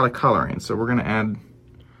not a lot of coloring, so we're gonna add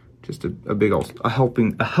just a big old, a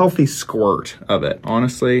healthy squirt of it,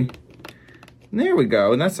 honestly. And there we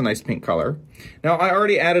go, and that's a nice pink color. Now, I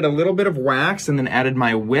already added a little bit of wax and then added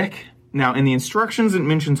my wick. Now, in the instructions, it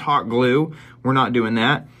mentions hot glue. We're not doing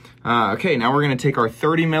that. Okay, now we're gonna take our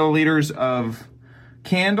 30 milliliters of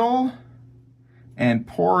candle and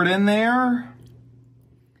pour it in there.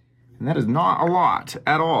 And that is not a lot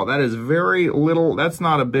at all. That is very little. That's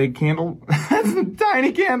not a big candle. That's a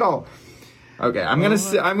tiny candle. Okay,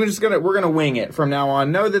 we're gonna wing it from now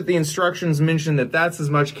on. Know that the instructions mention that that's as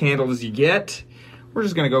much candle as you get. We're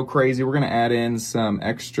just gonna go crazy. We're gonna add in some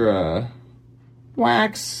extra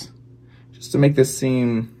wax just to make this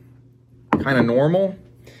seem kind of normal.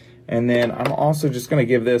 And then I'm also just gonna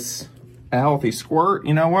give this a healthy squirt.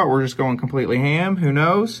 You know what? We're just going completely ham. Who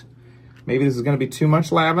knows? Maybe this is gonna be too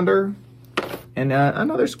much lavender. And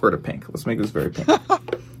another squirt of pink. Let's make this very pink.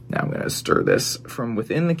 Now I'm gonna stir this from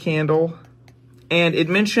within the candle. And it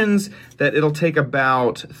mentions that it'll take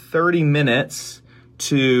about 30 minutes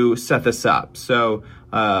to set this up. So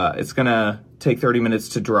it's gonna take 30 minutes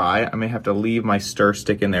to dry. I may have to leave my stir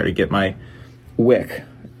stick in there to get my wick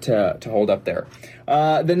to hold up there.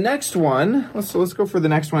 The next one, let's go for the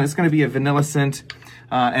next one. It's gonna be a vanilla scent.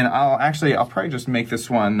 And I'll probably just make this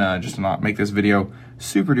one, just to not make this video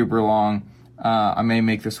super duper long. I may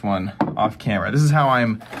make this one off camera. This is how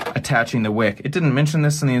I'm attaching the wick. It didn't mention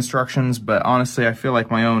this in the instructions, but honestly, I feel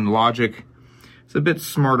like my own logic is a bit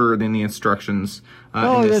smarter than the instructions.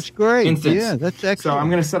 Oh, that's great. Instance. Yeah, that's excellent. So I'm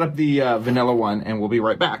gonna set up the vanilla one and we'll be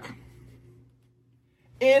right back.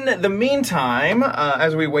 In the meantime,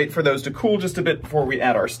 as we wait for those to cool just a bit before we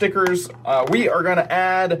add our stickers, we are gonna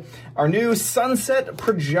add our new sunset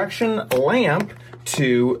projection lamp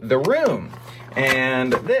to the room.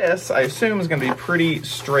 And this, I assume, is gonna be pretty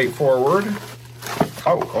straightforward.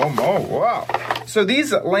 Oh, wow. So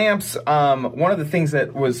these lamps, one of the things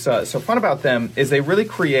that was so fun about them is they really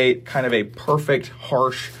create kind of a perfect,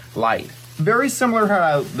 harsh light. Very similar to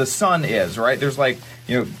how the sun is, right? There's like,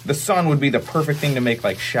 you know, the sun would be the perfect thing to make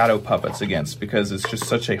like shadow puppets against because it's just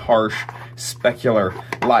such a harsh, specular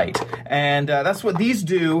light. And that's what these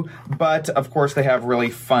do, but of course they have really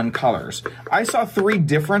fun colors. I saw 3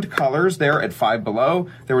 different colors there at Five Below.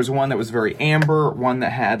 There was one that was very amber, one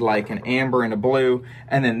that had like an amber and a blue,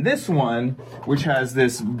 and then this one, which has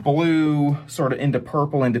this blue sort of into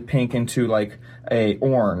purple, into pink, into like a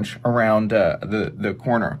orange around the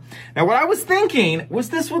corner. Now what I was thinking was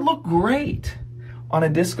this would look great on a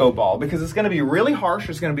disco ball because it's gonna be really harsh,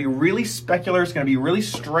 it's gonna be really specular, it's gonna be really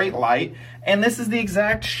straight light, and this is the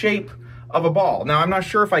exact shape of a ball. Now I'm not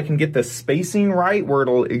sure if I can get the spacing right where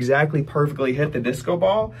it'll exactly perfectly hit the disco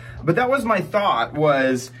ball, but that was my thought,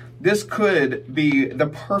 was this could be the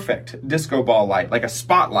perfect disco ball light, like a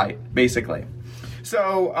spotlight, basically.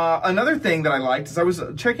 So another thing that I liked is I was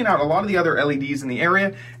checking out a lot of the other LEDs in the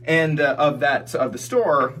area and of the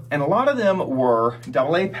store, and a lot of them were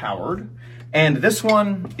AA powered, and this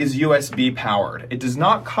one is USB powered. It does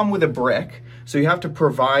not come with a brick, so you have to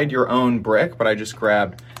provide your own brick, but I just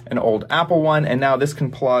grabbed an old Apple one, and now this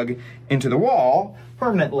can plug into the wall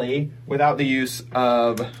permanently without the use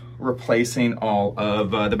of replacing all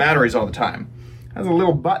of the batteries all the time. It has a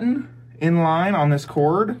little button. in line on this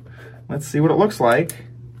cord. Let's see what it looks like.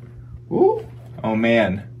 Ooh. Oh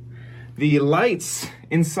man. The lights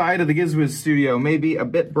inside of the Giz Wiz studio may be a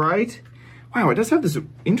bit bright. Wow, it does have this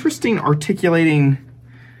interesting articulating,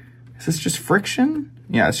 is this just friction?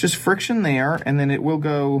 Yeah, it's just friction there, and then it will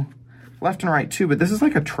go left and right too, but this is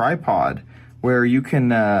like a tripod where you can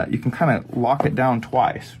kind of lock it down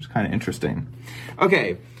twice, which is kind of interesting.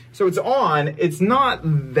 Okay, so it's on. It's not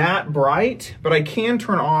that bright, but I can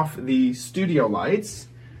turn off the studio lights.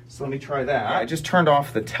 So let me try that. I just turned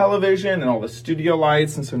off the television and all the studio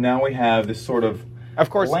lights, and so now we have this sort of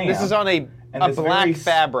course, lamp. This is on a black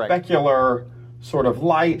fabric. Specular sort of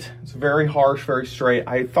light. It's very harsh, very straight.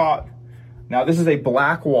 I thought, now this is a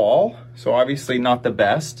black wall, so obviously not the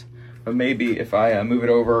best, but maybe if I move it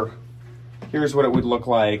over, here's what it would look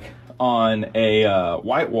like on a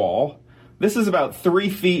white wall. This is about 3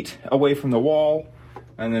 feet away from the wall,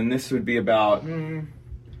 and then this would be about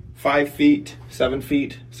 5 feet, 7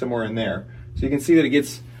 feet, somewhere in there. So you can see that it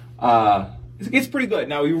gets pretty good.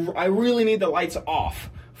 Now, I really need the lights off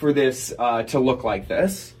for this to look like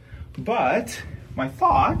this. But my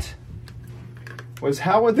thought was,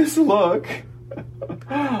 how would this look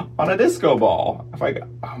on a disco ball?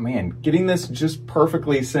 Oh man, getting this just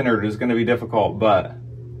perfectly centered is gonna be difficult, but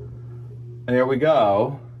there we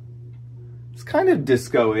go. It's kind of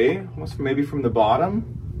disco-y, almost maybe from the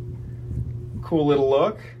bottom. Cool little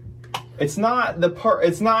look. It's not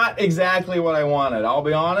exactly what I wanted. I'll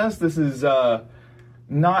be honest, this is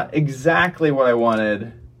not exactly what I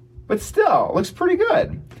wanted, but still, it looks pretty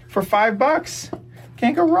good. For $5,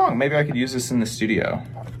 can't go wrong. Maybe I could use this in the studio.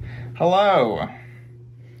 Hello.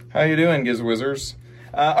 How you doing, Giz Wizzers?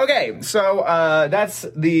 Okay, so that's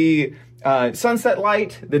the sunset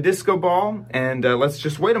light, the disco ball, and let's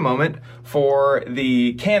just wait a moment for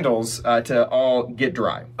the candles to all get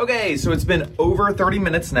dry. Okay, so it's been over 30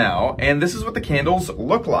 minutes now, and this is what the candles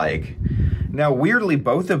look like. Now, weirdly,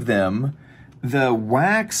 both of them, the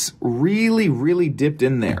wax really, really dipped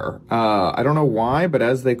in there. I don't know why, but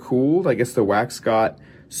as they cooled, I guess the wax got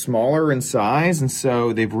smaller in size, and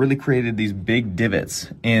so they've really created these big divots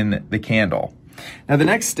in the candle. Now the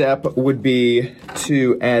next step would be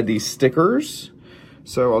to add these stickers.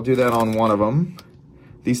 So I'll do that on one of them.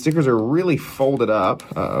 These stickers are really folded up.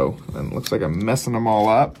 Uh-oh, and it looks like I'm messing them all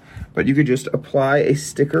up. But you could just apply a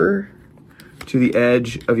sticker to the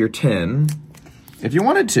edge of your tin if you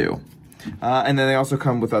wanted to. And then they also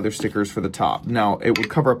come with other stickers for the top. Now, it would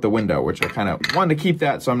cover up the window, which I kind of wanted to keep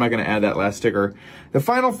that, so I'm not going to add that last sticker. The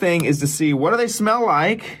final thing is to see, what do they smell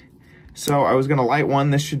like? So I was gonna light one.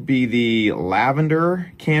 This should be the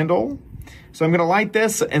lavender candle. So I'm gonna light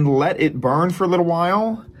this and let it burn for a little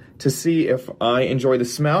while to see if I enjoy the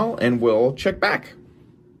smell, and we'll check back.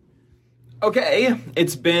 Okay,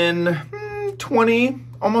 it's been 20,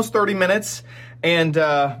 almost 30 minutes, and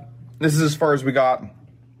this is as far as we got.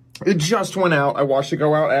 It just went out. I watched it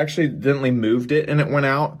go out. I accidentally moved it and it went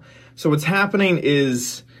out. So what's happening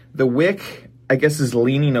is the wick, I guess, is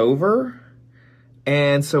leaning over.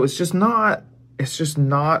 And so it's just not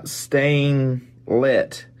staying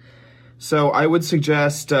lit. So I would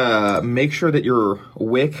suggest make sure that your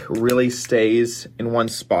wick really stays in one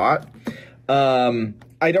spot. I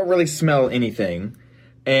don't really smell anything.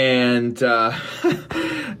 And my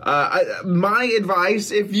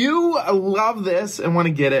advice, if you love this and want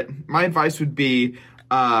to get it, my advice would be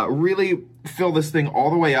really fill this thing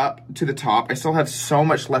all the way up to the top. I still have so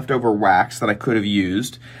much leftover wax that I could have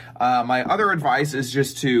used. My other advice is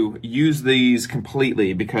just to use these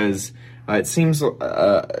completely, because it seems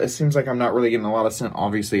like I'm not really getting a lot of scent.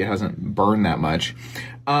 Obviously, it hasn't burned that much.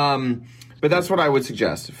 But that's what I would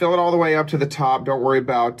suggest. Fill it all the way up to the top. Don't worry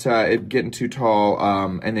about it getting too tall,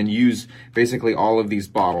 and then use basically all of these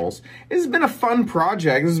bottles. This has been a fun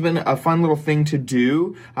project. This has been a fun little thing to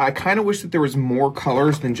do. I kind of wish that there was more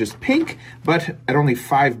colors than just pink, but at only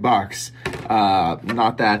 $5,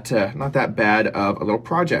 not that bad of a little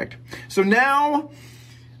project. So now,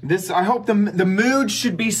 I hope the mood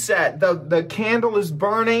should be set. The candle is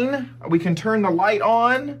burning. We can turn the light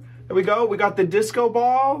on. There we go. We got the disco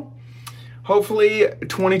ball. Hopefully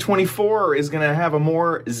 2024 is going to have a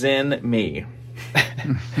more zen me.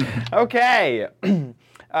 Okay.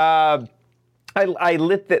 I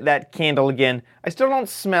lit that candle again. I still don't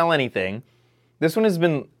smell anything. This one has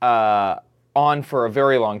been on for a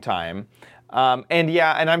very long time. And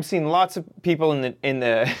I'm seeing lots of people in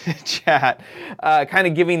the chat kind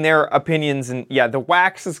of giving their opinions. And yeah, the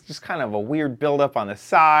wax is just kind of a weird buildup on the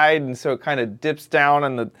side, and so it kind of dips down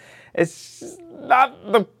on the. It's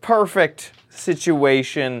not the perfect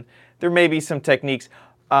situation. There may be some techniques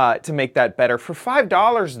to make that better. For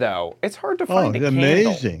 $5, though, it's hard to find a candle.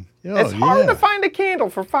 Amazing. Oh, It's hard yeah. to find a candle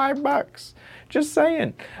for $5. Just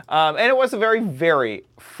saying. And it was a very, very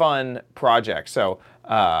fun project. So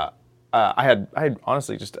I had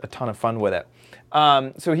honestly just a ton of fun with it.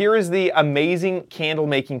 So here is the amazing candle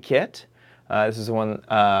making kit. This is the one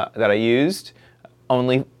that I used.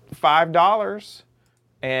 Only $5.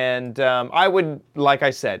 And I would, like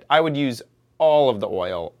I said, I would use all of the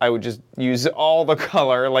oil. I would just use all the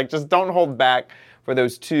color. Like, just don't hold back for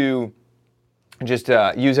those two. Just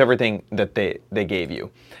use everything that they gave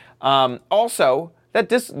you. Also,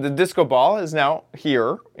 the disco ball is now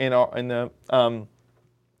here, in the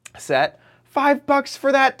set. $5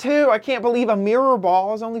 for that too. I can't believe a mirror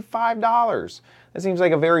ball is only $5. That seems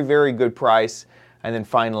like a very, very good price. And then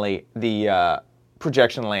finally, the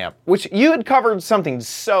projection lamp, which you had covered something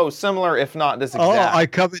so similar, if not this exact. Oh, I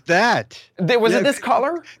covered that. Was it this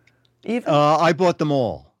color? Even? I bought them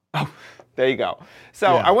all. Oh, there you go. So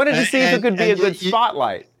I wanted to see if it could be a good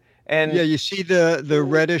spotlight. And yeah, you see the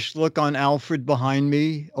reddish look on Alfred behind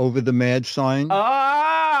me over the mad sign?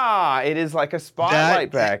 It is like a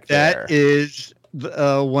spotlight back there. That is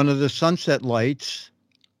one of the sunset lights,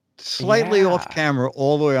 slightly off camera,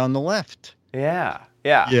 all the way on the left. Yeah.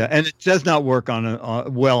 Yeah, and it does not work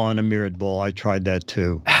well on a mirrored ball. I tried that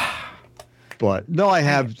too. But no, I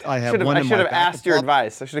have one. I should have asked your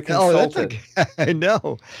advice. I should have consulted. Oh, that's okay. I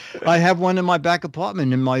know. I have one in my back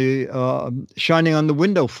apartment in my shining on the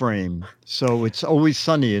window frame, so it's always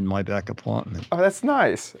sunny in my back apartment. Oh, that's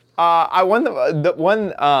nice. The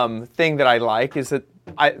one thing that I like is that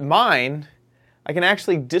mine I can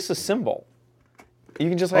actually disassemble. You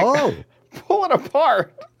can just pull it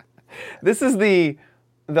apart. This is the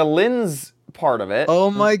lens part of it.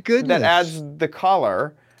 Oh my goodness! That adds the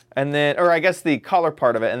color. And then, or I guess the color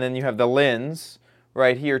part of it, and then you have the lens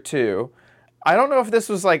right here too. I don't know if this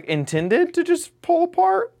was like intended to just pull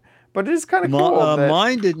apart, but it is kind of cool.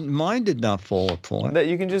 Mine did not fall apart. That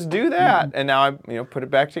you can just do that, and now I put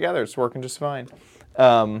it back together. It's working just fine,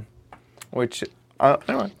 which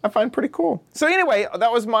anyway, I find pretty cool. So anyway,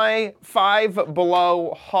 that was my Five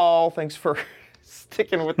Below haul. Thanks for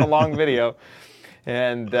sticking with the long video,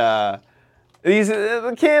 and.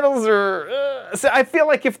 The candles are. So I feel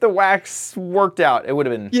like if the wax worked out, it would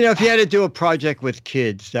have been. If you had to do a project with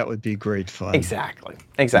kids, that would be great fun. Exactly.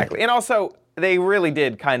 And also, they really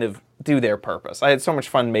did kind of do their purpose. I had so much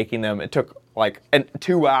fun making them. It took like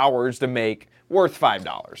 2 hours to make, worth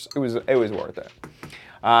 $5. It was worth it.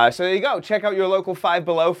 So there you go. Check out your local Five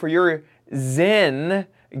Below for your Zen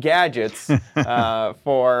gadgets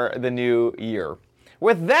for the new year.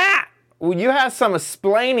 With that. Well, you have some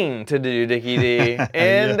explaining to do, Dickie D,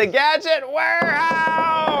 in the Gadget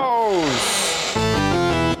Warehouse.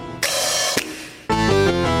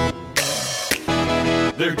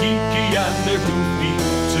 They're geeky and they're goofy,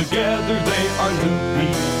 together they are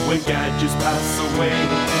loopy. When gadgets pass away,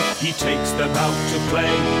 he takes them out to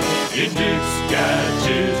play in Dick's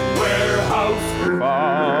Gadget Warehouse.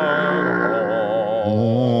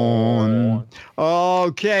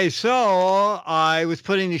 Okay, so I was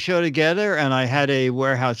putting the show together and I had a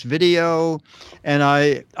warehouse video, and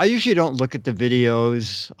I usually don't look at the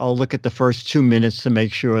videos. I'll look at the first 2 minutes to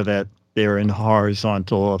make sure that they're in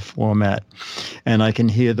horizontal format and I can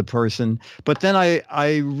hear the person. But then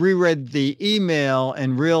I reread the email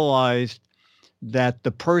and realized that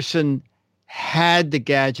the person had the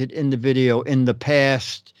gadget in the video in the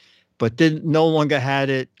past, but no longer had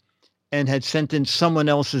it, and had sent in someone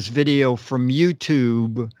else's video from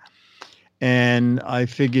YouTube. And I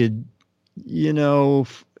figured,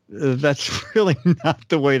 that's really not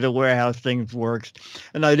the way the warehouse things works.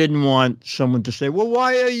 And I didn't want someone to say, well,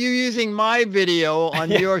 why are you using my video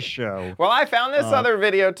on your show? Well, I found this other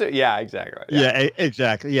video too. Yeah, exactly. Yeah,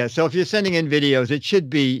 exactly. Yeah. So if you're sending in videos, it should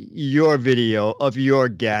be your video of your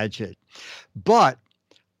gadget. But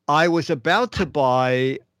I was about to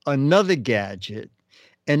buy another gadget.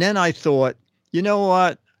 And then I thought, you know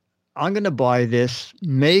what? I'm going to buy this,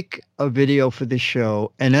 make a video for the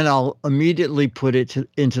show, and then I'll immediately put it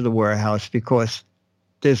into the warehouse because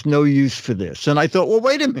there's no use for this. And I thought, well,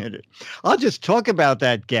 wait a minute. I'll just talk about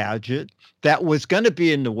that gadget that was going to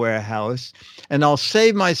be in the warehouse, and I'll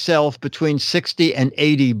save myself between $60 and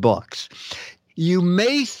 $80. You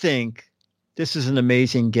may think this is an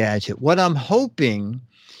amazing gadget. What I'm hoping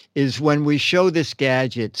is when we show this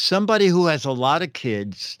gadget, somebody who has a lot of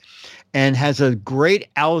kids and has a great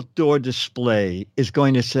outdoor display is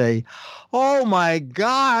going to say, oh my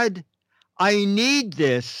God, I need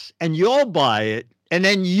this, and you'll buy it, and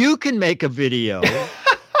then you can make a video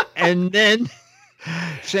and then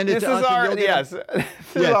send it to us.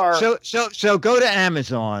 So go to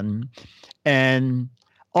Amazon and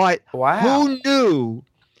all right, wow. Who knew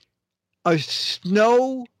a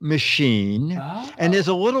snow machine, and there's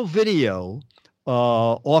a little video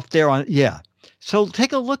off there on. Yeah. So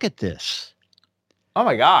take a look at this. Oh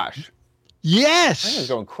my gosh. Yes. This is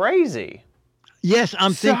going crazy. Yes,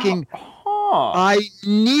 I'm thinking, I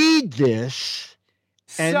need this.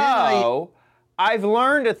 And so I've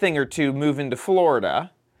learned a thing or two moving to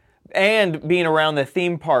Florida and being around the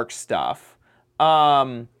theme park stuff.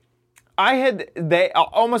 Almost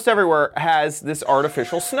everywhere has this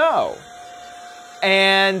artificial snow.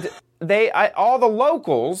 And all the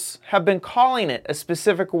locals have been calling it a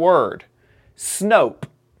specific word, snope.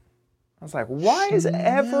 I was like, why is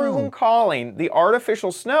everyone calling the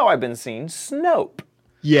artificial snow I've been seeing snope?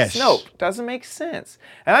 Yes. Snope. Doesn't make sense.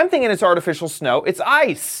 And I'm thinking it's artificial snow. It's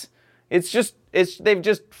ice. They've just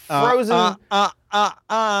frozen.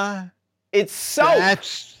 It's soap.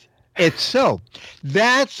 It's soap.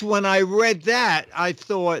 That's when I read that, I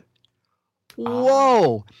thought,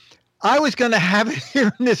 whoa, I was going to have it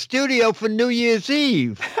here in the studio for New Year's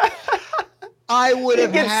Eve. I would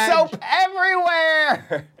have had soap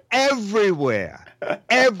everywhere. Everywhere.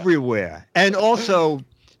 And also,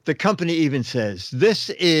 the company even says, this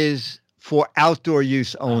is for outdoor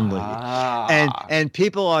use only. And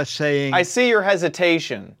people are saying... I see your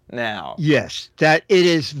hesitation now. Yes, that it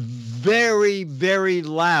is very, very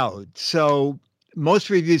loud. So most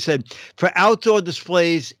reviews said, for outdoor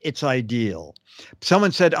displays, it's ideal.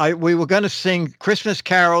 Someone said, we were going to sing Christmas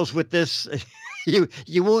carols with this... You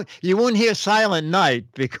won't hear Silent Night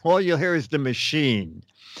because all you'll hear is the machine.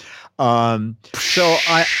 So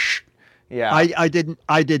I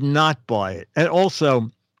did not buy it. And also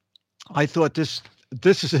I thought this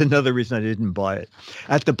is another reason I didn't buy it.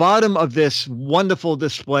 At the bottom of this wonderful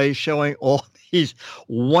display showing all these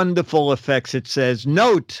wonderful effects, it says,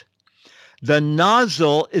 note, the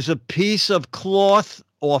nozzle is a piece of cloth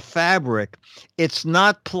or fabric. It's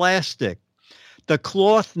not plastic. The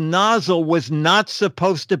cloth nozzle was not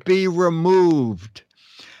supposed to be removed.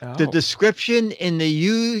 Oh. The description in the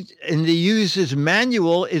user's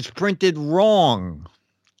manual is printed wrong.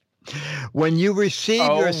 When you receive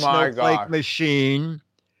your snowflake machine,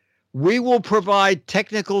 we will provide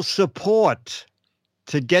technical support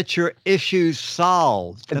to get your issues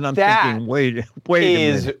solved. And I'm thinking, wait a minute.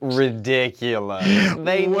 Is ridiculous.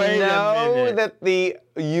 They know that the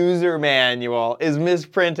user manual is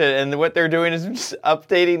misprinted and what they're doing is just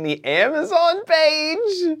updating the Amazon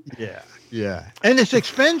page. Yeah. And it's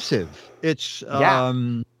expensive. It's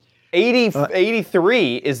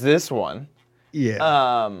 83 is this one.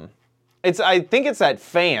 Yeah. I think it's that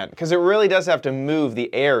fan because it really does have to move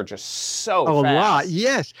the air just so fast. A lot,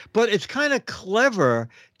 yes. But it's kind of clever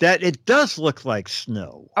that it does look like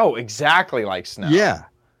snow. Oh, exactly like snow. Yeah.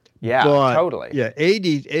 Yeah, totally. Yeah,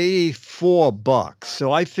 $84.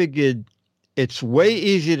 So I figured it's way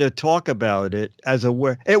easier to talk about it as it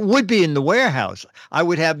would be in the warehouse. I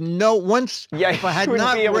would have if I had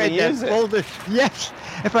not read that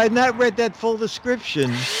if I had not read that full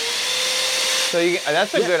description. So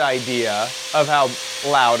that's a good idea of how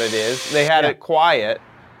loud it is. They had it quiet.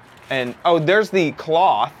 And, there's the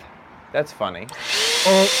cloth. That's funny.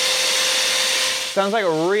 Sounds like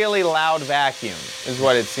a really loud vacuum is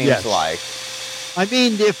what it seems like. I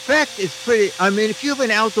mean, the effect is pretty... I mean, if you have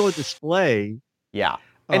an outdoor display... Yeah.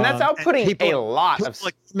 And that's outputting a lot of...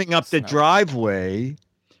 Like coming up the driveway,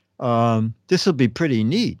 this will be pretty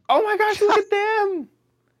neat. Oh my gosh, look at them!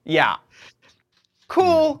 Yeah.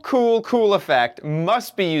 Cool effect.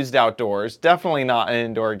 Must be used outdoors. Definitely not an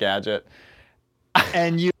indoor gadget.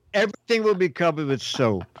 And everything will be covered with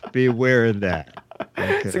soap. Be aware of that.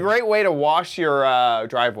 Okay. It's a great way to wash your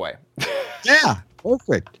driveway. Yeah,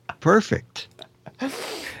 perfect.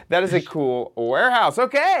 That is a cool warehouse.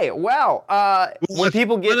 Okay, well, when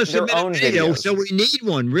people get their own videos. So we need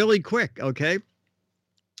one really quick, okay?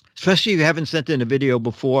 Especially if you haven't sent in a video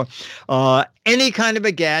before. Any kind of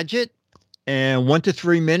a gadget. And 1 to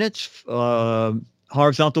 3 minutes,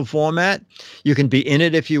 horizontal format. You can be in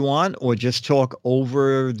it if you want, or just talk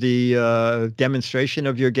over the demonstration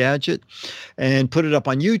of your gadget and put it up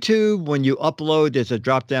on YouTube. When you upload, there's a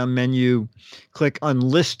drop-down menu. Click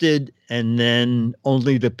unlisted, and then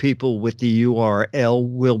only the people with the URL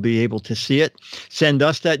will be able to see it. Send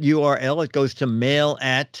us that URL. It goes to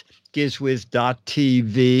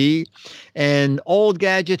mail@gizwiz.tv. And old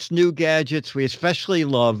gadgets, new gadgets, we especially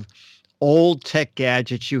love old tech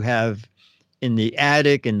gadgets you have in the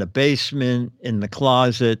attic, in the basement, in the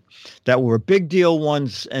closet that were big deal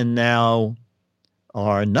once and now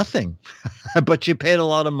are nothing, but you paid a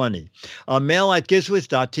lot of money.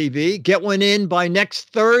 Mail@gizwiz.tv. Get one in by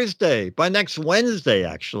next Wednesday,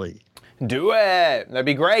 actually. Do it. That'd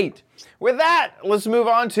be great. With that, let's move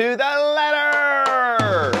on to the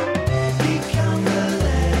letter. Become the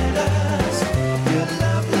letters, your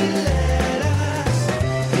lovely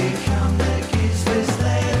letters. Become the Giz Wiz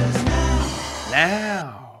letters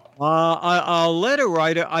now. A letter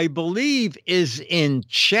writer, I believe, is in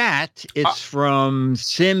chat. It's from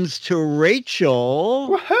Sims to Rachel.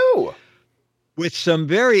 Woohoo! With some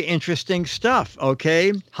very interesting stuff,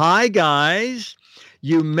 okay? Hi, guys.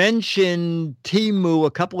 You mentioned Timu a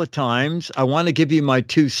couple of times. I want to give you my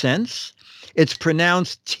 2 cents. It's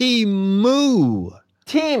pronounced Timu.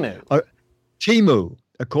 Timu. Timu.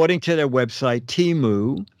 According to their website,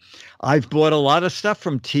 Timu. I've bought a lot of stuff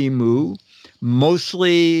from Timu,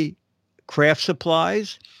 mostly craft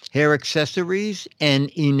supplies, hair accessories, and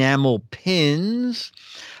enamel pins.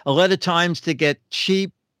 A lot of times to get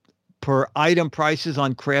cheap per item prices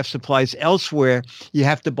on craft supplies elsewhere, you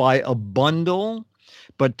have to buy a bundle,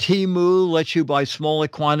 but Temu lets you buy smaller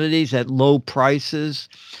quantities at low prices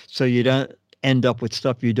so you don't end up with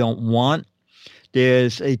stuff you don't want.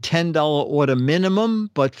 There's a $10 order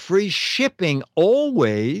minimum, but free shipping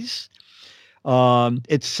always.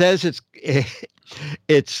 It says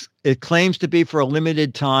it claims to be for a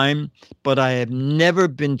limited time, but I have never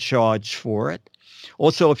been charged for it.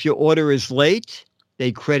 Also, if your order is late,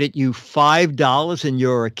 they credit you $5 in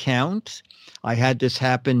your account. I had this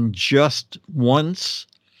happen just once.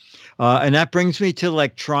 And that brings me to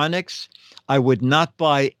electronics. I would not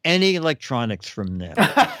buy any electronics from them.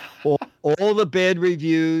 all the bad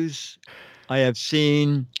reviews I have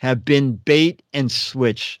seen have been bait and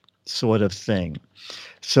switch sort of thing.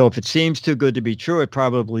 So if it seems too good to be true, it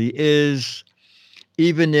probably is.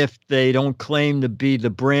 Even if they don't claim to be the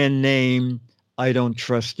brand name, I don't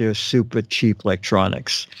trust their super cheap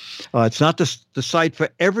electronics. It's not the site for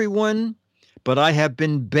everyone, but I have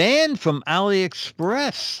been banned from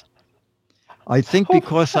AliExpress. I think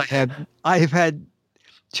because I have had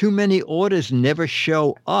too many orders never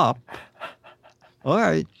show up. All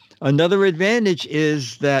right. Another advantage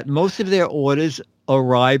is that most of their orders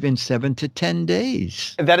arrive in 7 to 10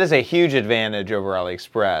 days. That is a huge advantage over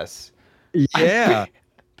AliExpress. Yeah.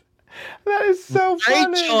 That is so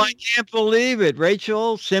funny. Rachel, I can't believe it.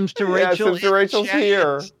 Rachel, Sims to Rachel. Yeah, Sims to Rachel's chat.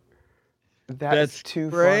 here. That's too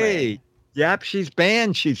great. funny. Yep, she's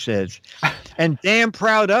banned, she says. And damn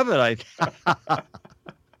proud of it.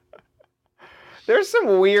 There's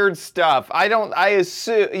some weird stuff. I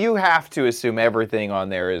assume you have to assume everything on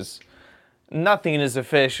there is nothing is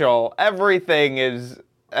official. Everything is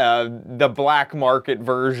the black market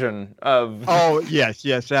version of. Oh yes,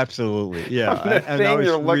 absolutely, yeah. The thing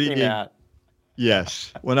you're looking at.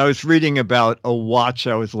 Yes, when I was reading about a watch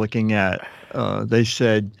I was looking at, they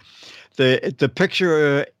said the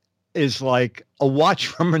picture is like a watch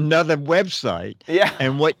from another website. Yeah.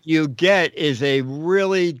 And what you get is a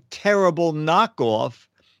really terrible knockoff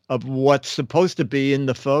of what's supposed to be in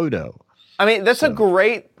the photo. I mean, that's a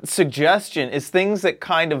great suggestion, is things that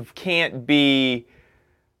kind of can't be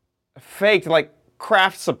faked, like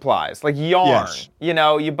craft supplies, like yarn. Yes. You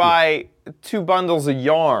know, you buy 2 bundles of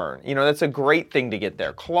yarn. You know, that's a great thing to get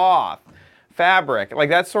there. Cloth, fabric,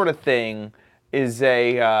 like that sort of thing is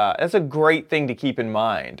that's a great thing to keep in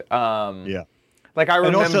mind. Yeah. Like I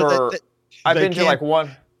remember, I've been to like one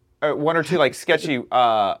or two like sketchy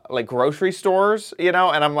like grocery stores, you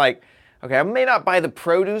know, and I'm like, okay, I may not buy the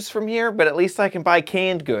produce from here, but at least I can buy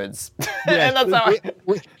canned goods. Yes, And that's how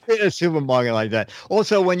we're in a supermarket like that.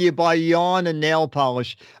 Also, when you buy yarn and nail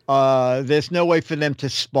polish, there's no way for them to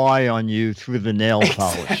spy on you through the nail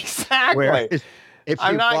polish. Exactly. Whereas if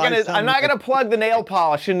I'm not gonna plug the nail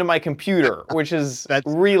polish into my computer, which is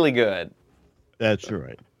really good. That's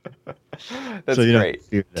right. That's so great.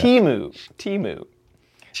 Temu.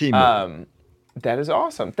 That is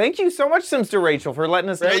awesome. Thank you so much, Sims to Rachel, for letting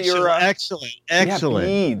us know your excellent. Yeah,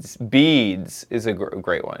 beads is a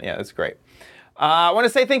great one. Yeah, that's great. I want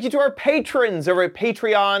to say thank you to our patrons over at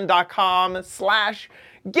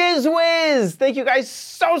patreon.com/GizWiz. Thank you guys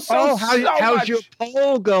so much. How's your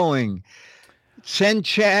poll going? Send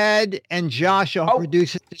Chad and Josh our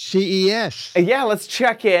producers to CES. Yeah, let's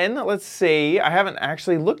check in. Let's see. I haven't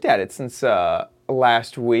actually looked at it since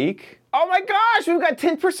last week. Oh my gosh, we've got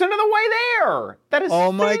 10% of the way there. That is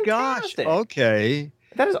my fantastic. gosh. Okay.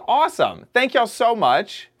 That is awesome. Thank y'all so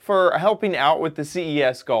much for helping out with the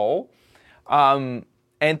CES goal. And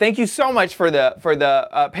thank you so much for the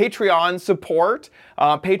Patreon support.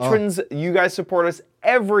 Patrons, you guys support us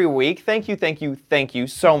every week. Thank you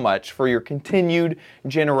so much for your continued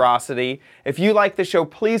generosity. If you like the show,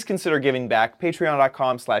 please consider giving back.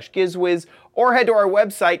 Patreon.com/GizWiz, or head to our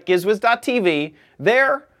website, gizwiz.tv.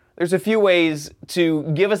 There, there's a few ways to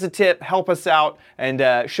give us a tip, help us out,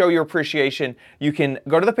 and show your appreciation. You can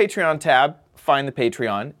go to the Patreon tab, find the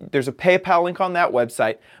Patreon. There's a PayPal link on that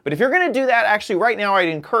website. But if you're going to do that, actually right now, I'd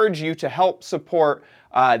encourage you to help support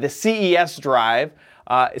the CES drive.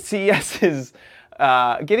 CES is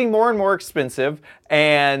getting more and more expensive,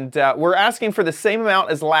 and we're asking for the same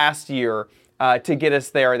amount as last year to get us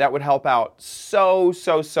there. That would help out so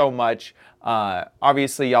much.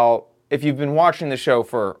 Obviously, y'all, if you've been watching the show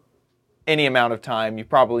for any amount of time, you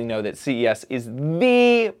probably know that CES is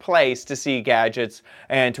the place to see gadgets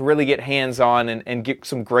and to really get hands-on and get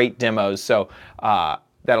some great demos. So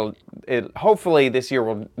hopefully this year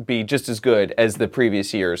will be just as good as the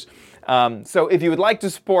previous years. So if you would like to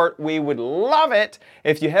support, we would love it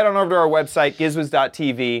if you head on over to our website,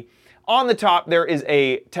 gizwiz.tv. On the top, there is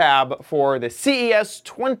a tab for the CES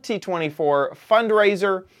 2024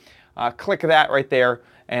 fundraiser. Click that right there,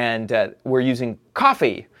 and we're using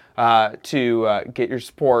coffee to get your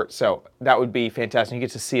support, so that would be fantastic. You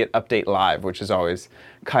get to see it update live, which is always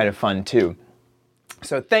kind of fun too.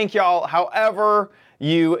 So thank y'all. However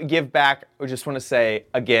you give back, I just want to say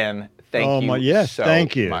again, thank you so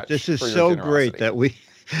thank you. much. This is so great that we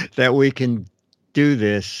can do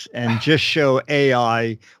this and just show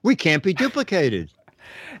AI we can't be duplicated.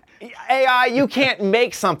 AI, you can't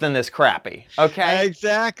make something this crappy, okay?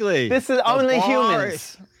 Exactly. This is only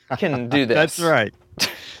humans can do this. That's right.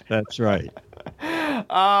 That's right.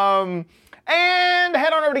 And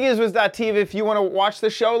head on over to GizWiz.tv if you want to watch the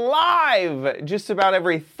show live. Just about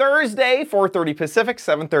every Thursday, 4:30 Pacific,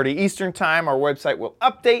 7:30 Eastern Time. Our website will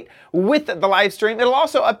update with the live stream. It'll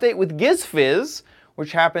also update with Giz Wiz,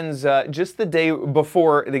 which happens just the day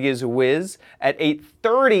before the Giz Wiz at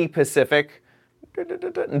 8:30 Pacific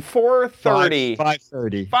and 4:30.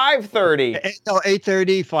 5:30. 5:30. No,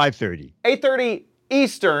 8:30, 5:30. 8:30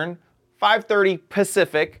 Eastern, 5:30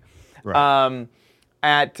 Pacific. Right.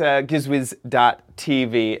 At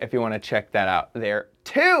gizwiz.tv if you want to check that out there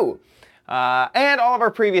too. And all of our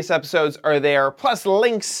previous episodes are there, plus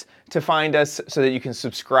links to find us so that you can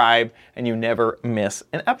subscribe and you never miss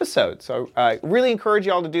an episode. So I really encourage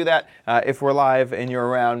you all to do that if we're live and you're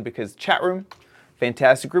around, because chat room,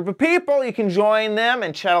 fantastic group of people. You can join them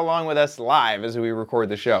and chat along with us live as we record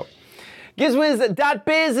the show.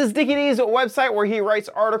 GizWiz.biz is Dickie D's website where he writes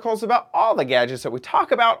articles about all the gadgets that we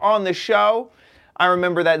talk about on the show. I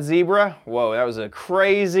remember that zebra. Whoa, that was a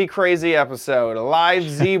crazy episode. A live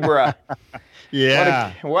zebra.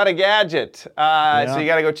 Yeah. What a gadget. So you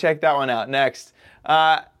got to go check that one out next.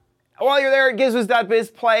 While you're there at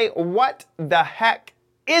GizWiz.biz, play What the Heck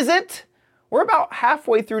Is It? We're about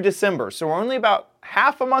halfway through December, so we're only about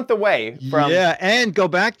half a month away from... Yeah, and go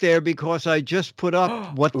back there because I just put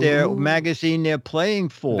up what their magazine they're playing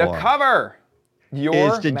for. The cover.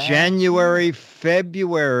 It's the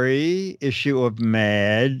January-February issue of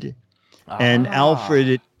Mad. And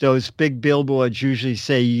Alfred, those big billboards usually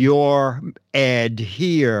say your ad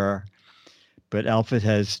here, but Alfred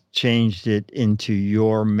has changed it into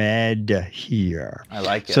your Mad here. I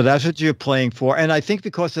like it. So that's what you're playing for. And I think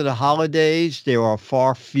because of the holidays, there are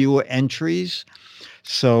far fewer entries.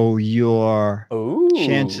 So your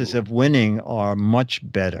chances of winning are much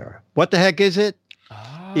better. What the heck is it?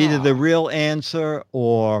 Either the real answer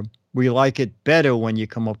or we like it better when you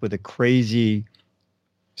come up with a crazy,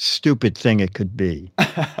 stupid thing it could be.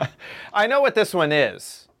 I know what this one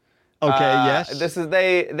is. Okay, yes. This is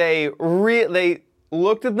they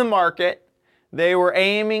looked at the market. They were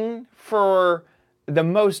aiming for the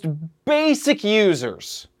most basic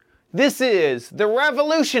users. This is the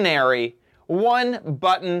revolutionary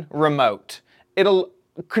one-button remote. It'll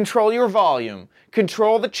control your volume,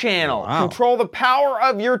 control the channel, control the power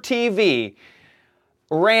of your TV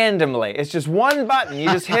randomly. It's just one button.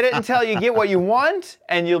 You just hit it until you get what you want,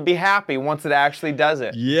 and you'll be happy once it actually does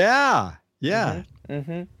it. Yeah.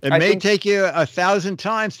 It may take you 1,000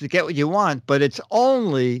 times to get what you want, but it's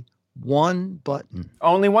only one button.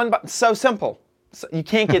 Only one button. So simple. So you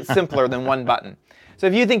can't get simpler than one button. So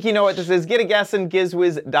if you think you know what this is, get a guess in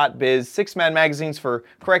gizwiz.biz. 6 Mad magazines for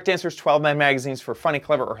correct answers, 12 Mad magazines for funny,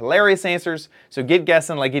 clever, or hilarious answers. So get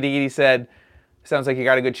guessing, like Edie said. Sounds like you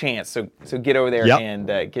got a good chance. So get over there and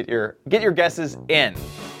get your guesses in.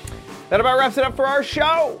 That about wraps it up for our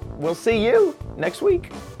show. We'll see you next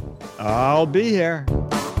week. I'll be here.